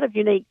have a lot of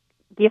unique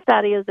gift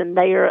ideas in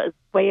there as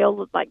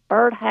well, like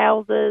bird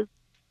houses.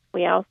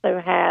 We also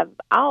have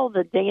all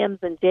the jams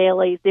and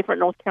jellies, different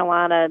North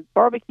Carolina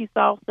barbecue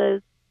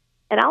sauces,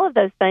 and all of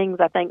those things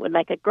I think would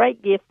make a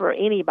great gift for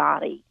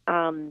anybody.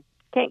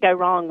 Can't go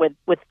wrong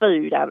with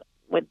food,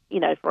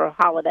 for a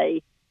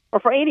holiday or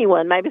for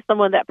anyone. Maybe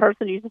that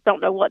person you just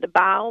don't know what to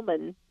buy them,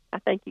 and I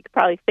think you could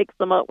probably fix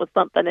them up with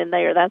something in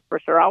there. That's for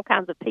sure. All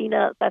kinds of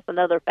peanuts. That's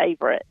another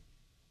favorite.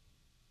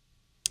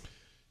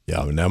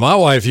 Yeah. Now my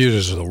wife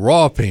uses the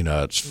raw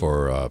peanuts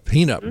for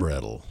peanut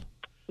brittle.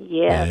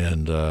 Yeah.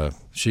 And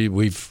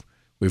we've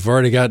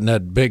already gotten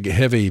that big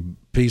heavy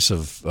piece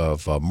of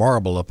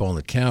marble up on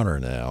the counter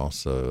now,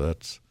 so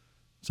it's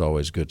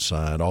always a good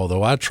sign.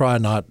 Although I try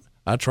not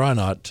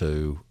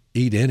to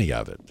eat any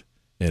of it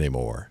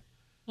anymore.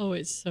 Oh,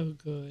 it's so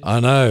good. I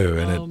know,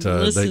 and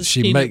Melissa's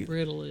peanut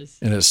brittle is.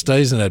 And it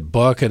stays in that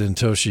bucket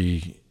until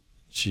she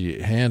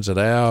hands it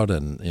out,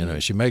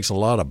 and she makes a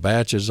lot of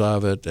batches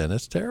of it, and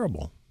it's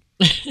terrible.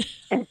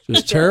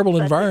 Just terrible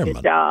Such environment.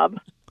 A good job.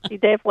 She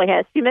definitely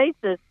has. She needs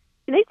to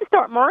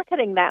start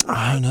marketing that.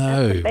 I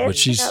know, but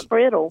she's peanut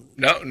brittle.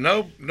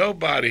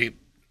 Nobody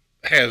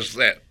has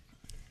that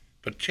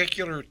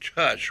particular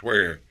touch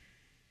where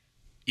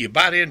you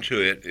bite into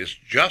it. It's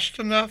just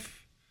enough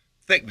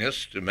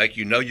thickness to make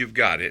you know you've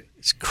got it.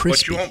 It's crispy.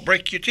 But you won't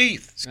break your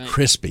teeth. It's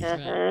crispy.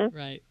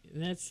 Right.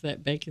 And that's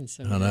that bacon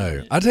soda. I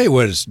know. I tell you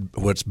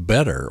what's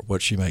better.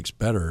 What she makes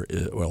better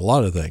is, a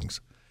lot of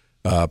things.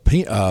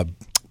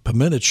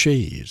 Pimento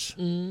cheese.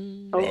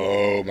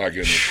 Oh my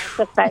goodness!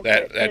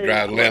 That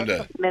drives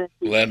Linda.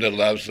 Linda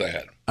loves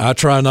that. I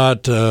try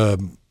not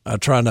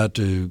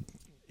to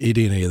eat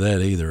any of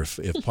that either,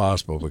 if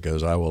possible,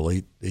 because I will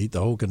eat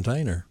the whole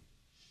container.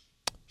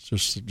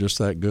 It's just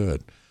that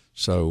good.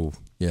 So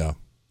yeah,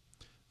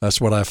 that's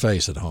what I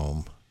face at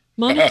home.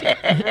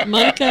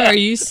 Monica, are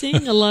you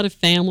seeing a lot of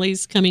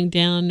families coming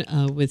down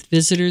with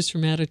visitors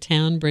from out of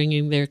town,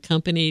 bringing their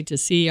company to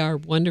see our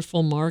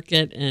wonderful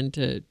market and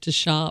to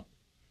shop?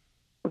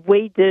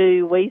 We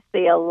do. We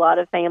see a lot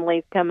of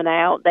families coming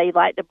out. They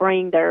like to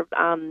bring their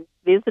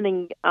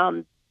visiting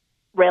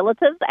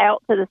relatives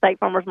out to the State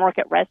Farmers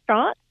Market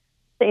restaurant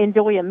to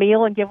enjoy a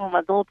meal and give them a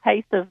little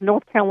taste of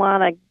North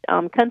Carolina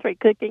country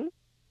cooking.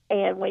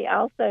 And we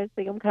also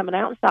see them coming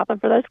out and shopping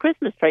for those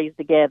Christmas trees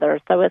together.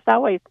 So it's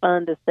always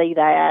fun to see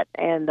that.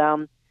 And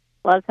a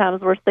lot of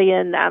times we're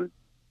seeing, I'm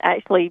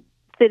actually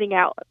sitting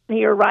out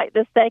here right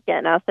this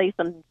second. I see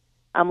some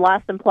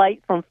license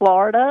plates from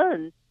Florida,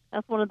 and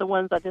that's one of the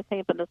ones I just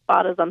happened to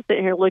spot as I'm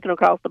sitting here looking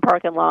across the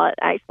parking lot.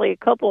 Actually, a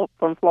couple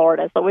from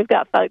Florida. So we've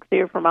got folks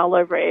here from all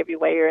over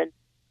everywhere. And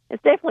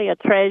it's definitely a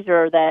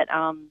treasure that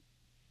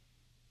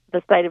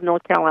the state of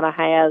North Carolina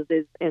has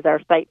is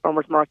our State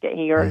Farmers Market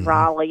here in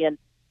Raleigh. And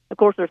of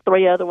course, there's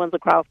 3 other ones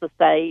across the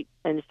state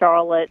in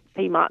Charlotte,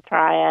 Piedmont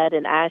Triad,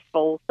 and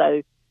Asheville. So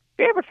if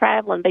you're ever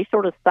traveling, be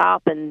sure to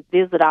stop and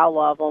visit all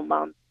of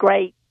them.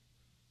 Great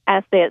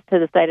assets to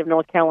the state of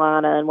North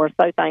Carolina, and we're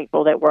so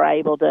thankful that we're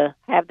able to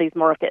have these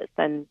markets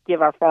and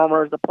give our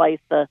farmers a place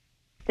to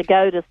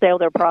go to sell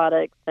their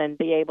products and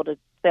be able to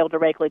sell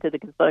directly to the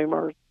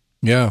consumers.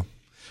 Yeah.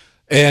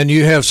 And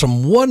you have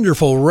some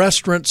wonderful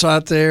restaurants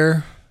out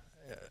there.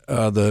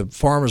 The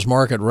Farmers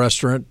Market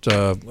restaurant,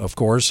 of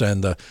course,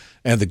 and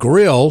the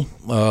grill,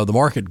 the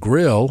Market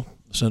Grill.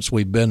 Since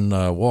we've been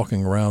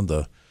walking around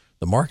the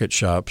market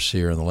shops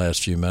here in the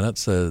last few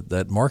minutes,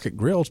 that Market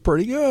Grill is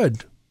pretty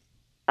good.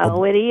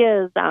 Oh, it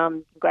is.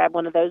 Grab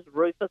one of those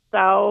Rufus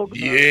dogs.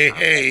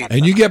 Yeah.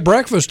 And you get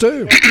breakfast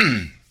too.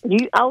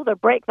 The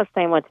breakfast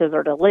sandwiches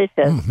are delicious.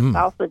 Mm-hmm.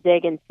 Sausage,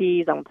 egg, and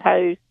cheese on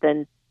toast,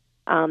 and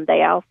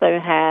they also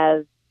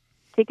have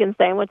chicken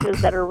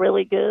sandwiches that are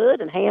really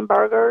good, and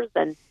hamburgers,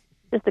 and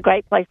just a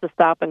great place to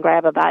stop and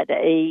grab a bite to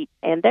eat.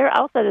 And they're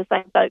also the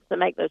same folks that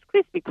make those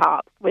crispy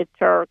pops, which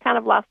are kind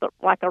of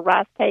like a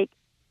rice cake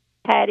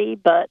patty,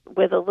 but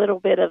with a little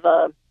bit of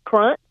a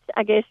crunch,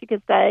 I guess you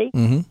could say.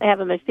 Mm-hmm. They have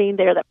a machine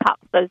there that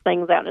pops those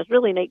things out, and it's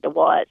really neat to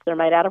watch. They're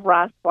made out of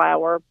rice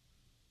flour,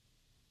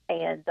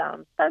 and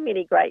so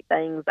many great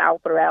things all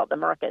throughout the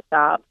market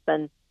shops.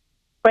 And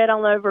spread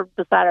on over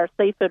beside our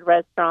seafood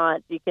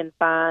restaurant, you can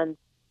find,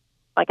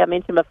 like I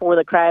mentioned before,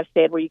 the craft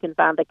shed, where you can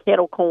find the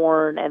kettle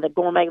corn and the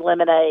gourmet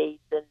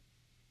lemonades and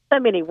so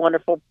many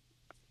wonderful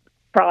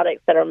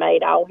products that are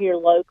made all here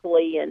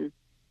locally. And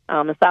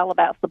it's all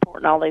about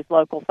supporting all these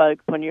local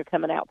folks when you're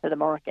coming out to the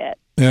market.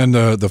 And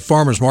the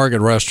farmers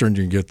market restaurant,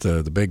 you can get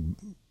the big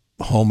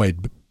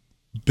homemade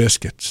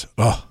biscuits.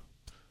 Oh,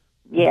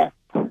 yes.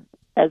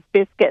 Those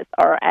biscuits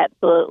are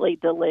absolutely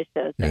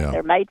delicious. Yeah.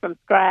 They're made from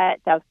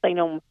scratch. I've seen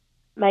them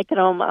making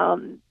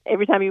them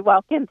every time you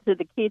walk into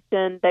the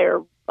kitchen.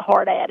 They're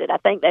hard at it. I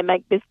think they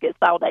make biscuits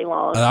all day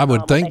long. I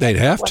would think they'd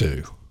have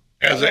to.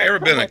 Has there ever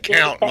been a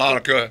count,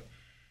 Monica,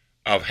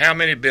 of how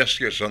many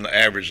biscuits on the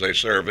average they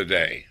serve a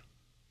day?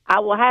 I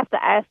will have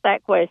to ask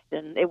that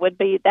question. That would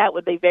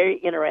be very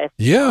interesting.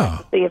 Yeah.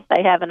 To see if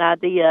they have an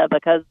idea,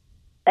 because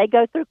they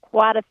go through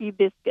quite a few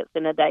biscuits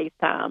in a day's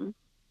time.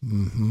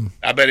 Mm-hmm.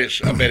 I bet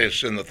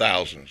it's in the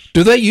thousands.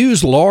 Do they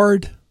use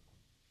lard?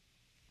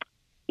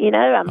 You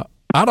know,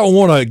 I don't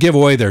want to give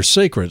away their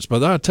secrets,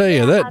 but I tell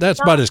you that's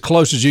about as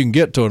close as you can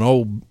get to an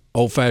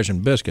old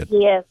fashioned biscuit.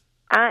 Yes,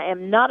 I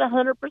am not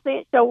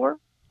 100% sure,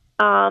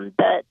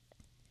 but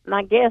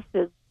my guess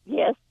is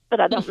yes, but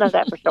I don't know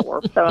that for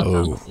sure. So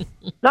I'm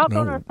not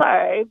going to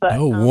say. But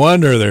no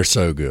wonder they're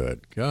so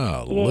good.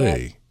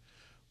 Golly. Yeah.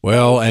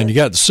 Well, and you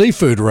got the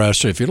seafood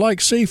restaurant. If you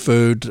like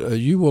seafood,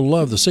 you will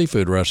love the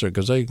seafood restaurant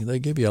because they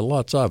give you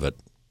lots of it.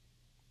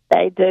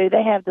 They do.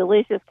 They have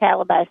delicious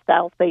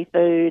calabash-style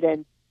seafood,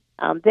 and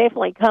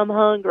definitely come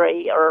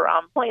hungry, or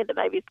plan to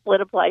maybe split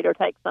a plate or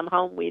take some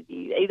home with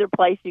you, either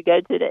place you go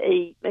to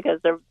eat, because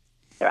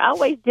they're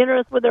always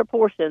generous with their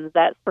portions,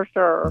 that's for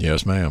sure.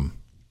 Yes, ma'am.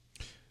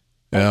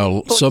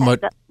 So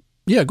much.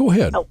 Yeah, go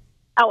ahead. Oh,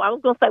 I was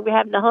going to say we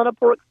have Nahana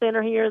Pork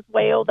Center here as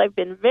well. They've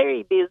been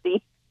very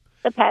busy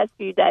the past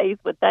few days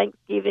with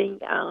Thanksgiving,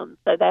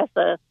 so that's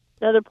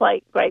another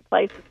great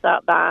place to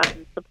stop by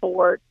and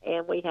support.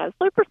 And we have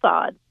Super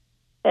Sod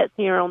that's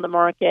here on the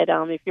market.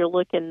 If you're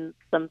looking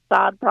some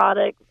sod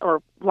products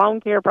or lawn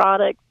care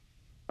products,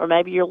 or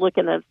maybe you're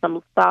looking at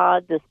some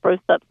sod to spruce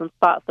up some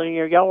spots in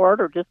your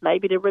yard, or just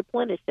maybe to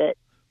replenish it,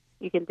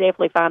 you can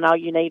definitely find all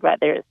you need right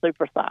there at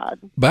Super Sod.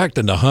 Back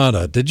to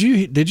Nahana. Did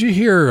you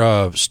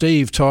hear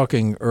Steve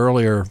talking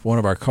earlier? One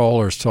of our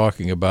callers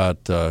talking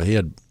about he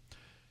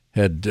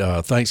had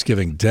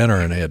Thanksgiving dinner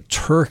and had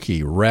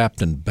turkey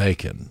wrapped in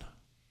bacon.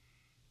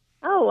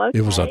 Oh, okay.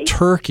 It was a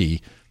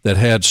turkey that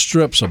had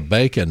strips of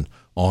bacon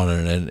on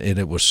it, and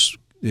it was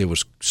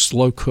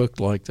slow cooked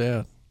like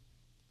that.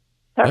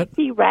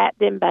 Turkey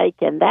wrapped in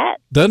bacon.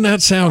 Doesn't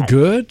that sound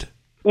good?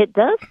 It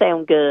does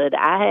sound good.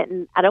 I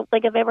don't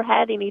think I've ever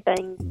had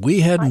anything.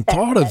 We hadn't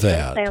thought of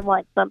that. Sound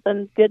like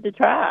something good to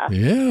try.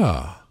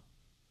 Yeah.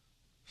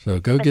 So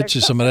go get you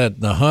some of that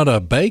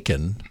Nahana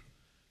bacon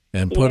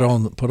and put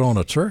on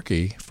a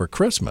turkey for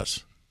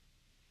Christmas.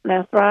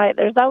 That's right.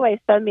 There's always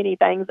so many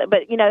things,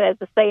 but as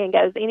the saying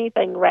goes,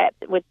 anything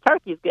wrapped with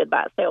turkey is good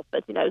by itself.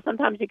 But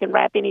sometimes you can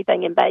wrap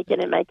anything in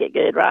bacon and make it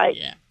good, right?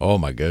 Yeah. Oh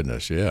my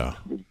goodness, yeah.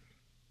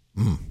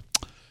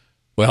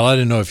 Well, I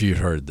didn't know if you'd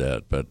heard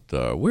that, but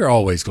we're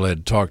always glad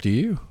to talk to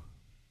you.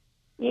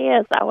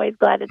 Yes, always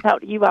glad to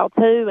talk to you all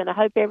too, and I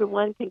hope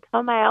everyone can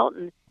come out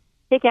and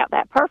pick out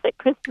that perfect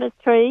Christmas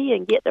tree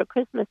and get their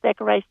Christmas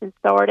decorations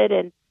started.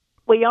 And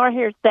we are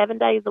here 7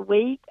 days a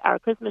week. Our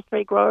Christmas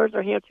tree growers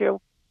are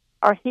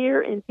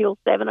here until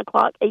 7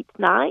 o'clock each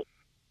night,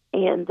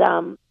 and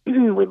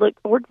we look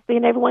forward to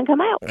seeing everyone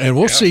come out. And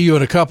we'll see you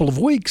in a couple of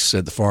weeks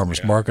at the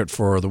farmers market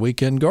for the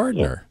Weekend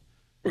Gardener.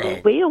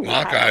 We will.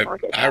 Mark,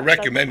 I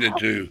recommended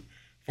to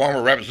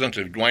former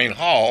Representative Dwayne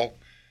Hall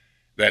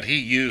that he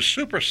use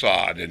Super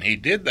Sod, and he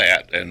did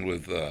that, and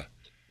with the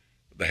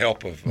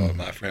help of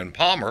my friend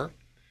Palmer,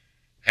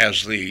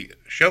 has the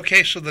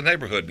showcase of the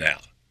neighborhood now.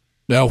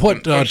 Now,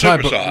 what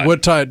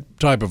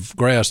type of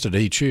grass did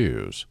he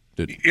choose?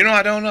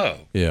 I don't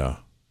know. Yeah.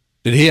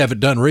 Did he have it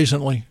done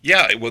recently?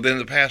 Yeah, within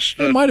the past.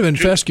 It might have been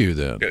fescue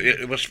then.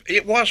 It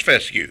was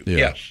fescue. Yeah.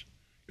 Yes,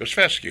 it was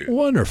fescue.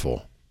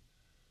 Wonderful.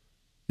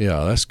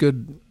 Yeah, that's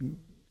good.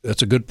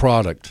 That's a good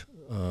product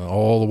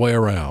all the way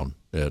around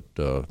at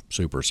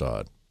Super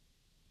Sod.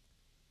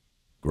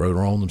 Grow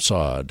their own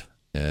sod,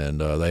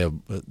 and they have.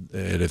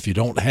 And if you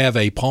don't have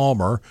a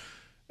Palmer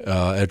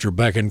at your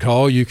beck and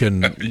call, you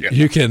can.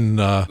 You can.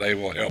 They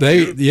will help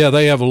you. Yeah,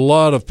 they have a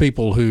lot of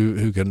people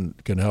who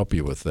can help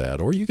you with that,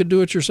 or you can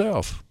do it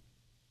yourself.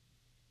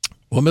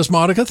 Well, Miss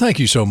Monica, thank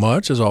you so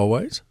much as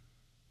always.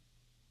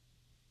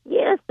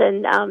 Yes,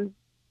 and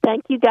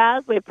thank you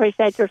guys. We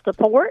appreciate your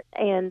support,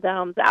 and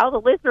to all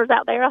the listeners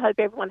out there, I hope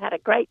everyone had a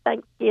great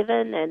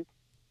Thanksgiving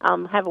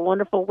and have a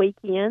wonderful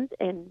weekend,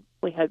 and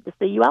we hope to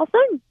see you all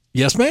soon.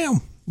 Yes,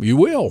 ma'am. You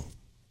will.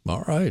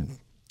 All right.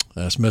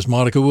 That's Miss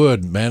Monica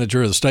Wood,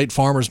 manager of the State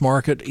Farmers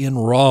Market in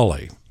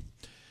Raleigh.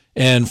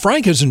 And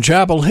Frank is in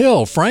Chapel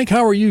Hill. Frank,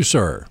 how are you,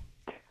 sir?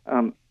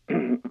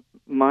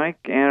 Mike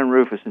and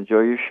Rufus,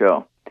 enjoy your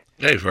show.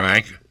 Hey,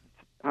 Frank.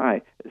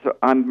 Hi. So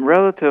I'm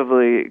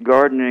relatively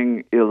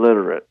gardening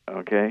illiterate,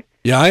 okay?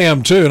 Yeah, I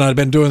am too, and I've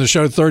been doing the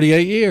show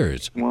 38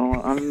 years.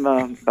 Well, I'm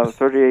about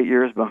 38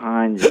 years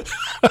behind you.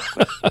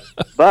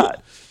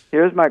 But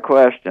here's my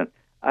question.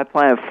 I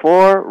planted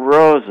 4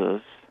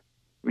 roses.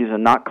 These are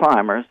not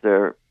climbers.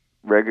 They're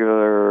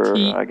regular,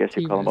 I guess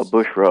you call them a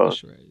bush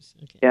rose.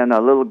 Okay. In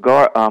a little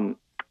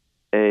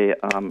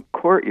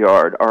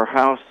courtyard. Our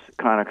house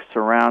kind of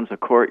surrounds a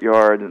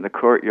courtyard, and the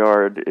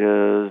courtyard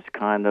is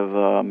kind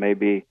of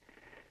maybe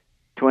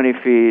 20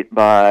 feet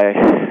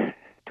by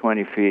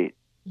 20 feet.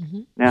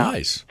 Mm-hmm. Now,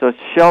 nice. So it's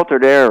a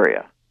sheltered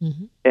area.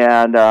 Mm-hmm.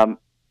 And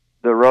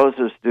the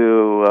roses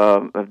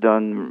have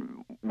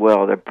done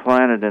well. They're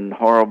planted in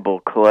horrible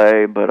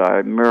clay, but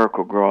I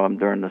miracle grow them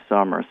during the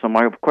summer. So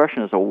my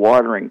question is a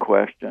watering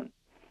question.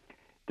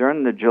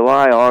 During the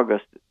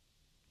July-August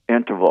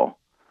interval,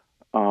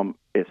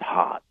 it's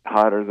hot,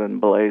 hotter than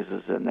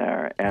blazes in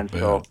there. And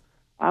so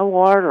I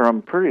water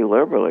them pretty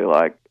liberally,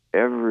 like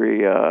every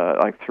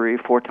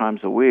 3-4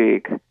 times a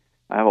week.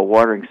 I have a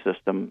watering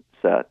system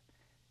set.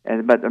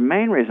 But the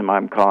main reason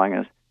I'm calling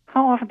is,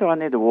 how often do I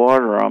need to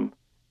water them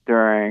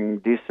during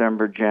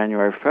December,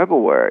 January,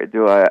 February?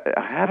 I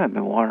haven't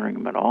been watering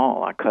them at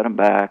all. I cut them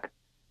back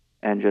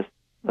and just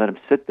let them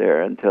sit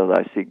there until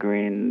I see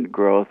green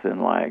growth in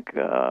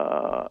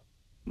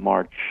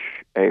March,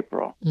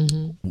 April.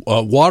 Mm-hmm.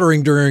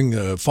 Watering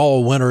during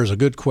fall, winter is a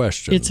good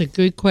question. It's a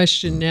good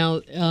question.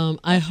 Now,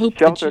 I hope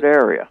sheltered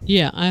area.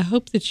 Yeah, I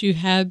hope that you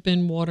have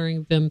been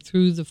watering them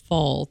through the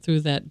fall,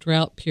 through that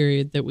drought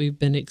period that we've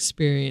been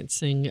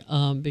experiencing,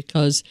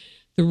 because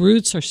the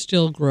roots are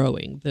still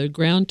growing. The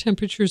ground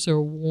temperatures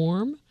are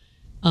warm,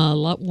 a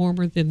lot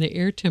warmer than the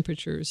air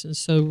temperatures, and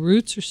so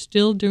roots are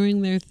still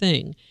doing their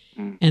thing.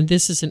 And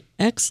this is an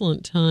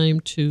excellent time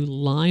to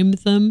lime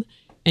them.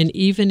 And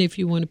even if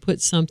you want to put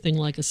something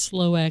like a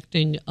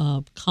slow-acting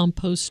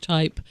compost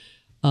type,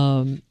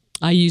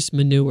 I use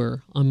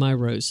manure on my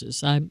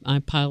roses.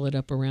 I pile it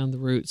up around the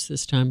roots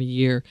this time of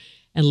year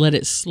and let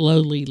it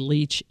slowly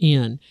leach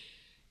in.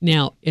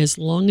 Now, as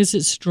long as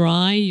it's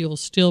dry, you'll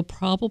still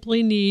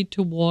probably need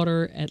to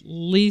water at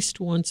least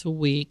once a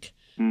week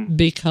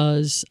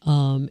because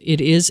it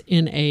is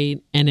in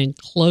an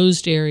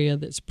enclosed area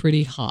that's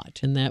pretty hot,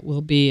 and that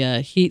will be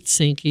a heat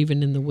sink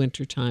even in the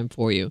wintertime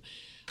for you.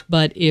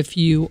 But if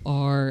you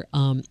are,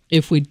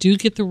 if we do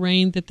get the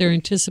rain that they're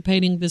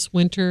anticipating this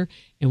winter,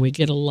 and we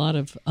get a lot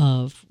of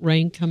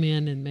rain come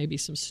in and maybe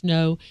some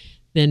snow,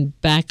 then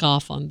back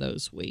off on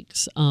those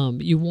weeks.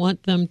 You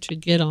want them to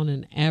get on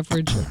an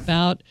average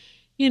about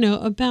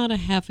a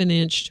half an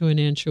inch to an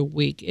inch a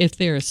week if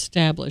they're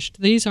established.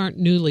 These aren't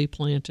newly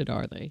planted,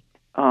 are they?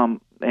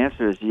 The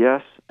answer is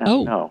yes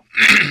and no.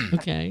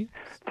 Okay.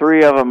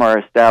 3 of them are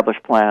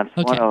established plants.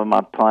 Okay. One of them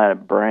I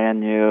planted brand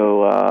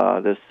new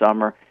this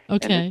summer.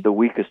 Okay. And it's the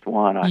weakest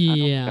one. I don't think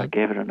Yeah. I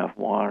gave it enough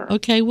water.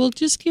 Okay, well,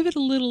 just give it a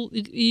little.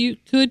 You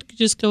could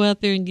just go out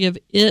there and give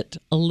it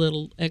a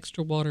little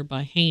extra water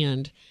by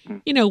hand.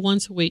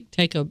 Once a week,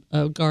 take a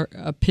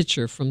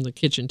pitcher from the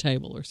kitchen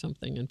table or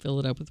something and fill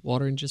it up with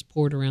water and just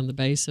pour it around the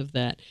base of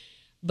that.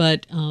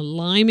 But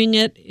liming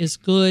it is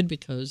good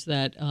because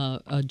that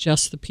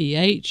adjusts the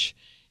pH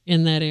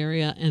in that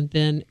area. And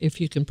then if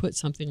you can put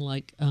something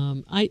like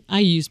I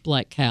use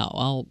Black Cow.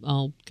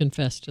 I'll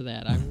confess to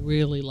that. I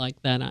really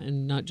like that.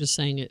 I'm not just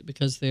saying it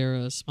because they're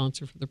a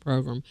sponsor for the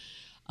program.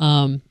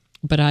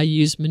 But I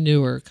use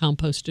manure,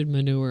 composted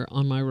manure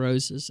on my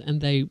roses,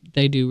 and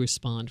they do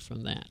respond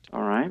from that.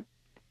 All right.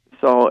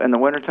 So in the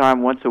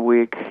wintertime, once a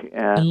week.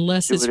 And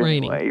unless do it's it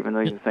raining. Anyway, even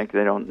though you think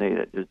they don't need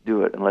it, just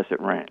do it unless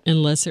it rains.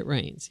 Unless it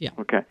rains, yeah.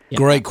 Okay. Yeah.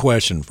 Great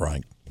question,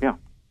 Frank. Yeah.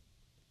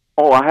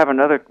 Oh, I have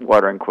another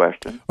watering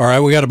question. All right,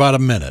 we got about a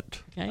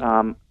minute. Okay.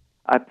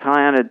 I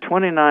planted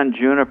 29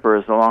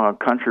 junipers along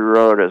a country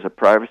road as a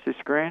privacy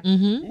screen.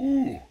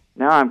 Mm-hmm.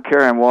 Now I'm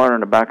carrying water in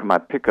the back of my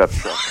pickup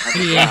truck.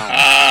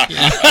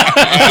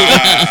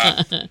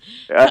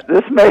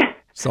 This may...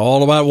 It's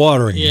all about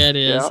watering. Yeah, it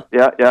is.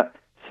 Yeah.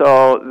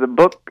 So the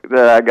book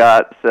that I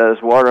got says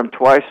water them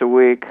twice a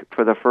week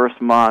for the first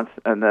month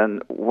and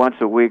then once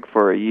a week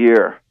for a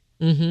year.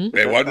 Mm-hmm.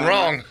 It wasn't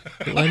wrong.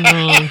 It wasn't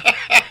wrong.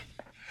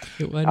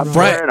 It wasn't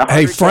wrong.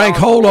 Hey, Frank,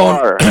 hold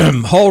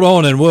on, hold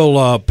on, and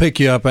we'll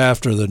pick you up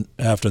after the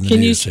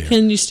news here.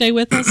 Can you stay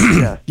with us?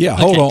 Yeah.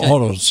 Hold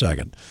on a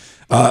second.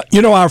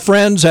 Our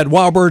friends at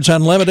Wild Birds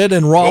Unlimited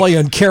in Raleigh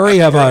and Cary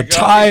have a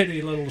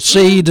tiny little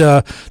seed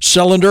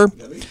cylinder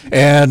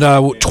and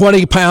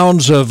 20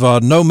 pounds of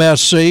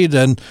no-mess seed,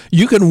 and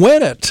you can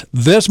win it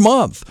this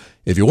month.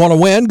 If you want to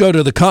win, go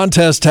to the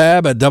contest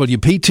tab at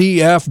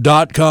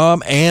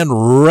WPTF.com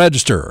and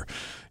register.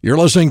 You're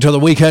listening to The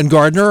Weekend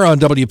Gardener on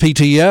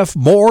WPTF.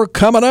 More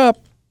coming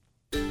up.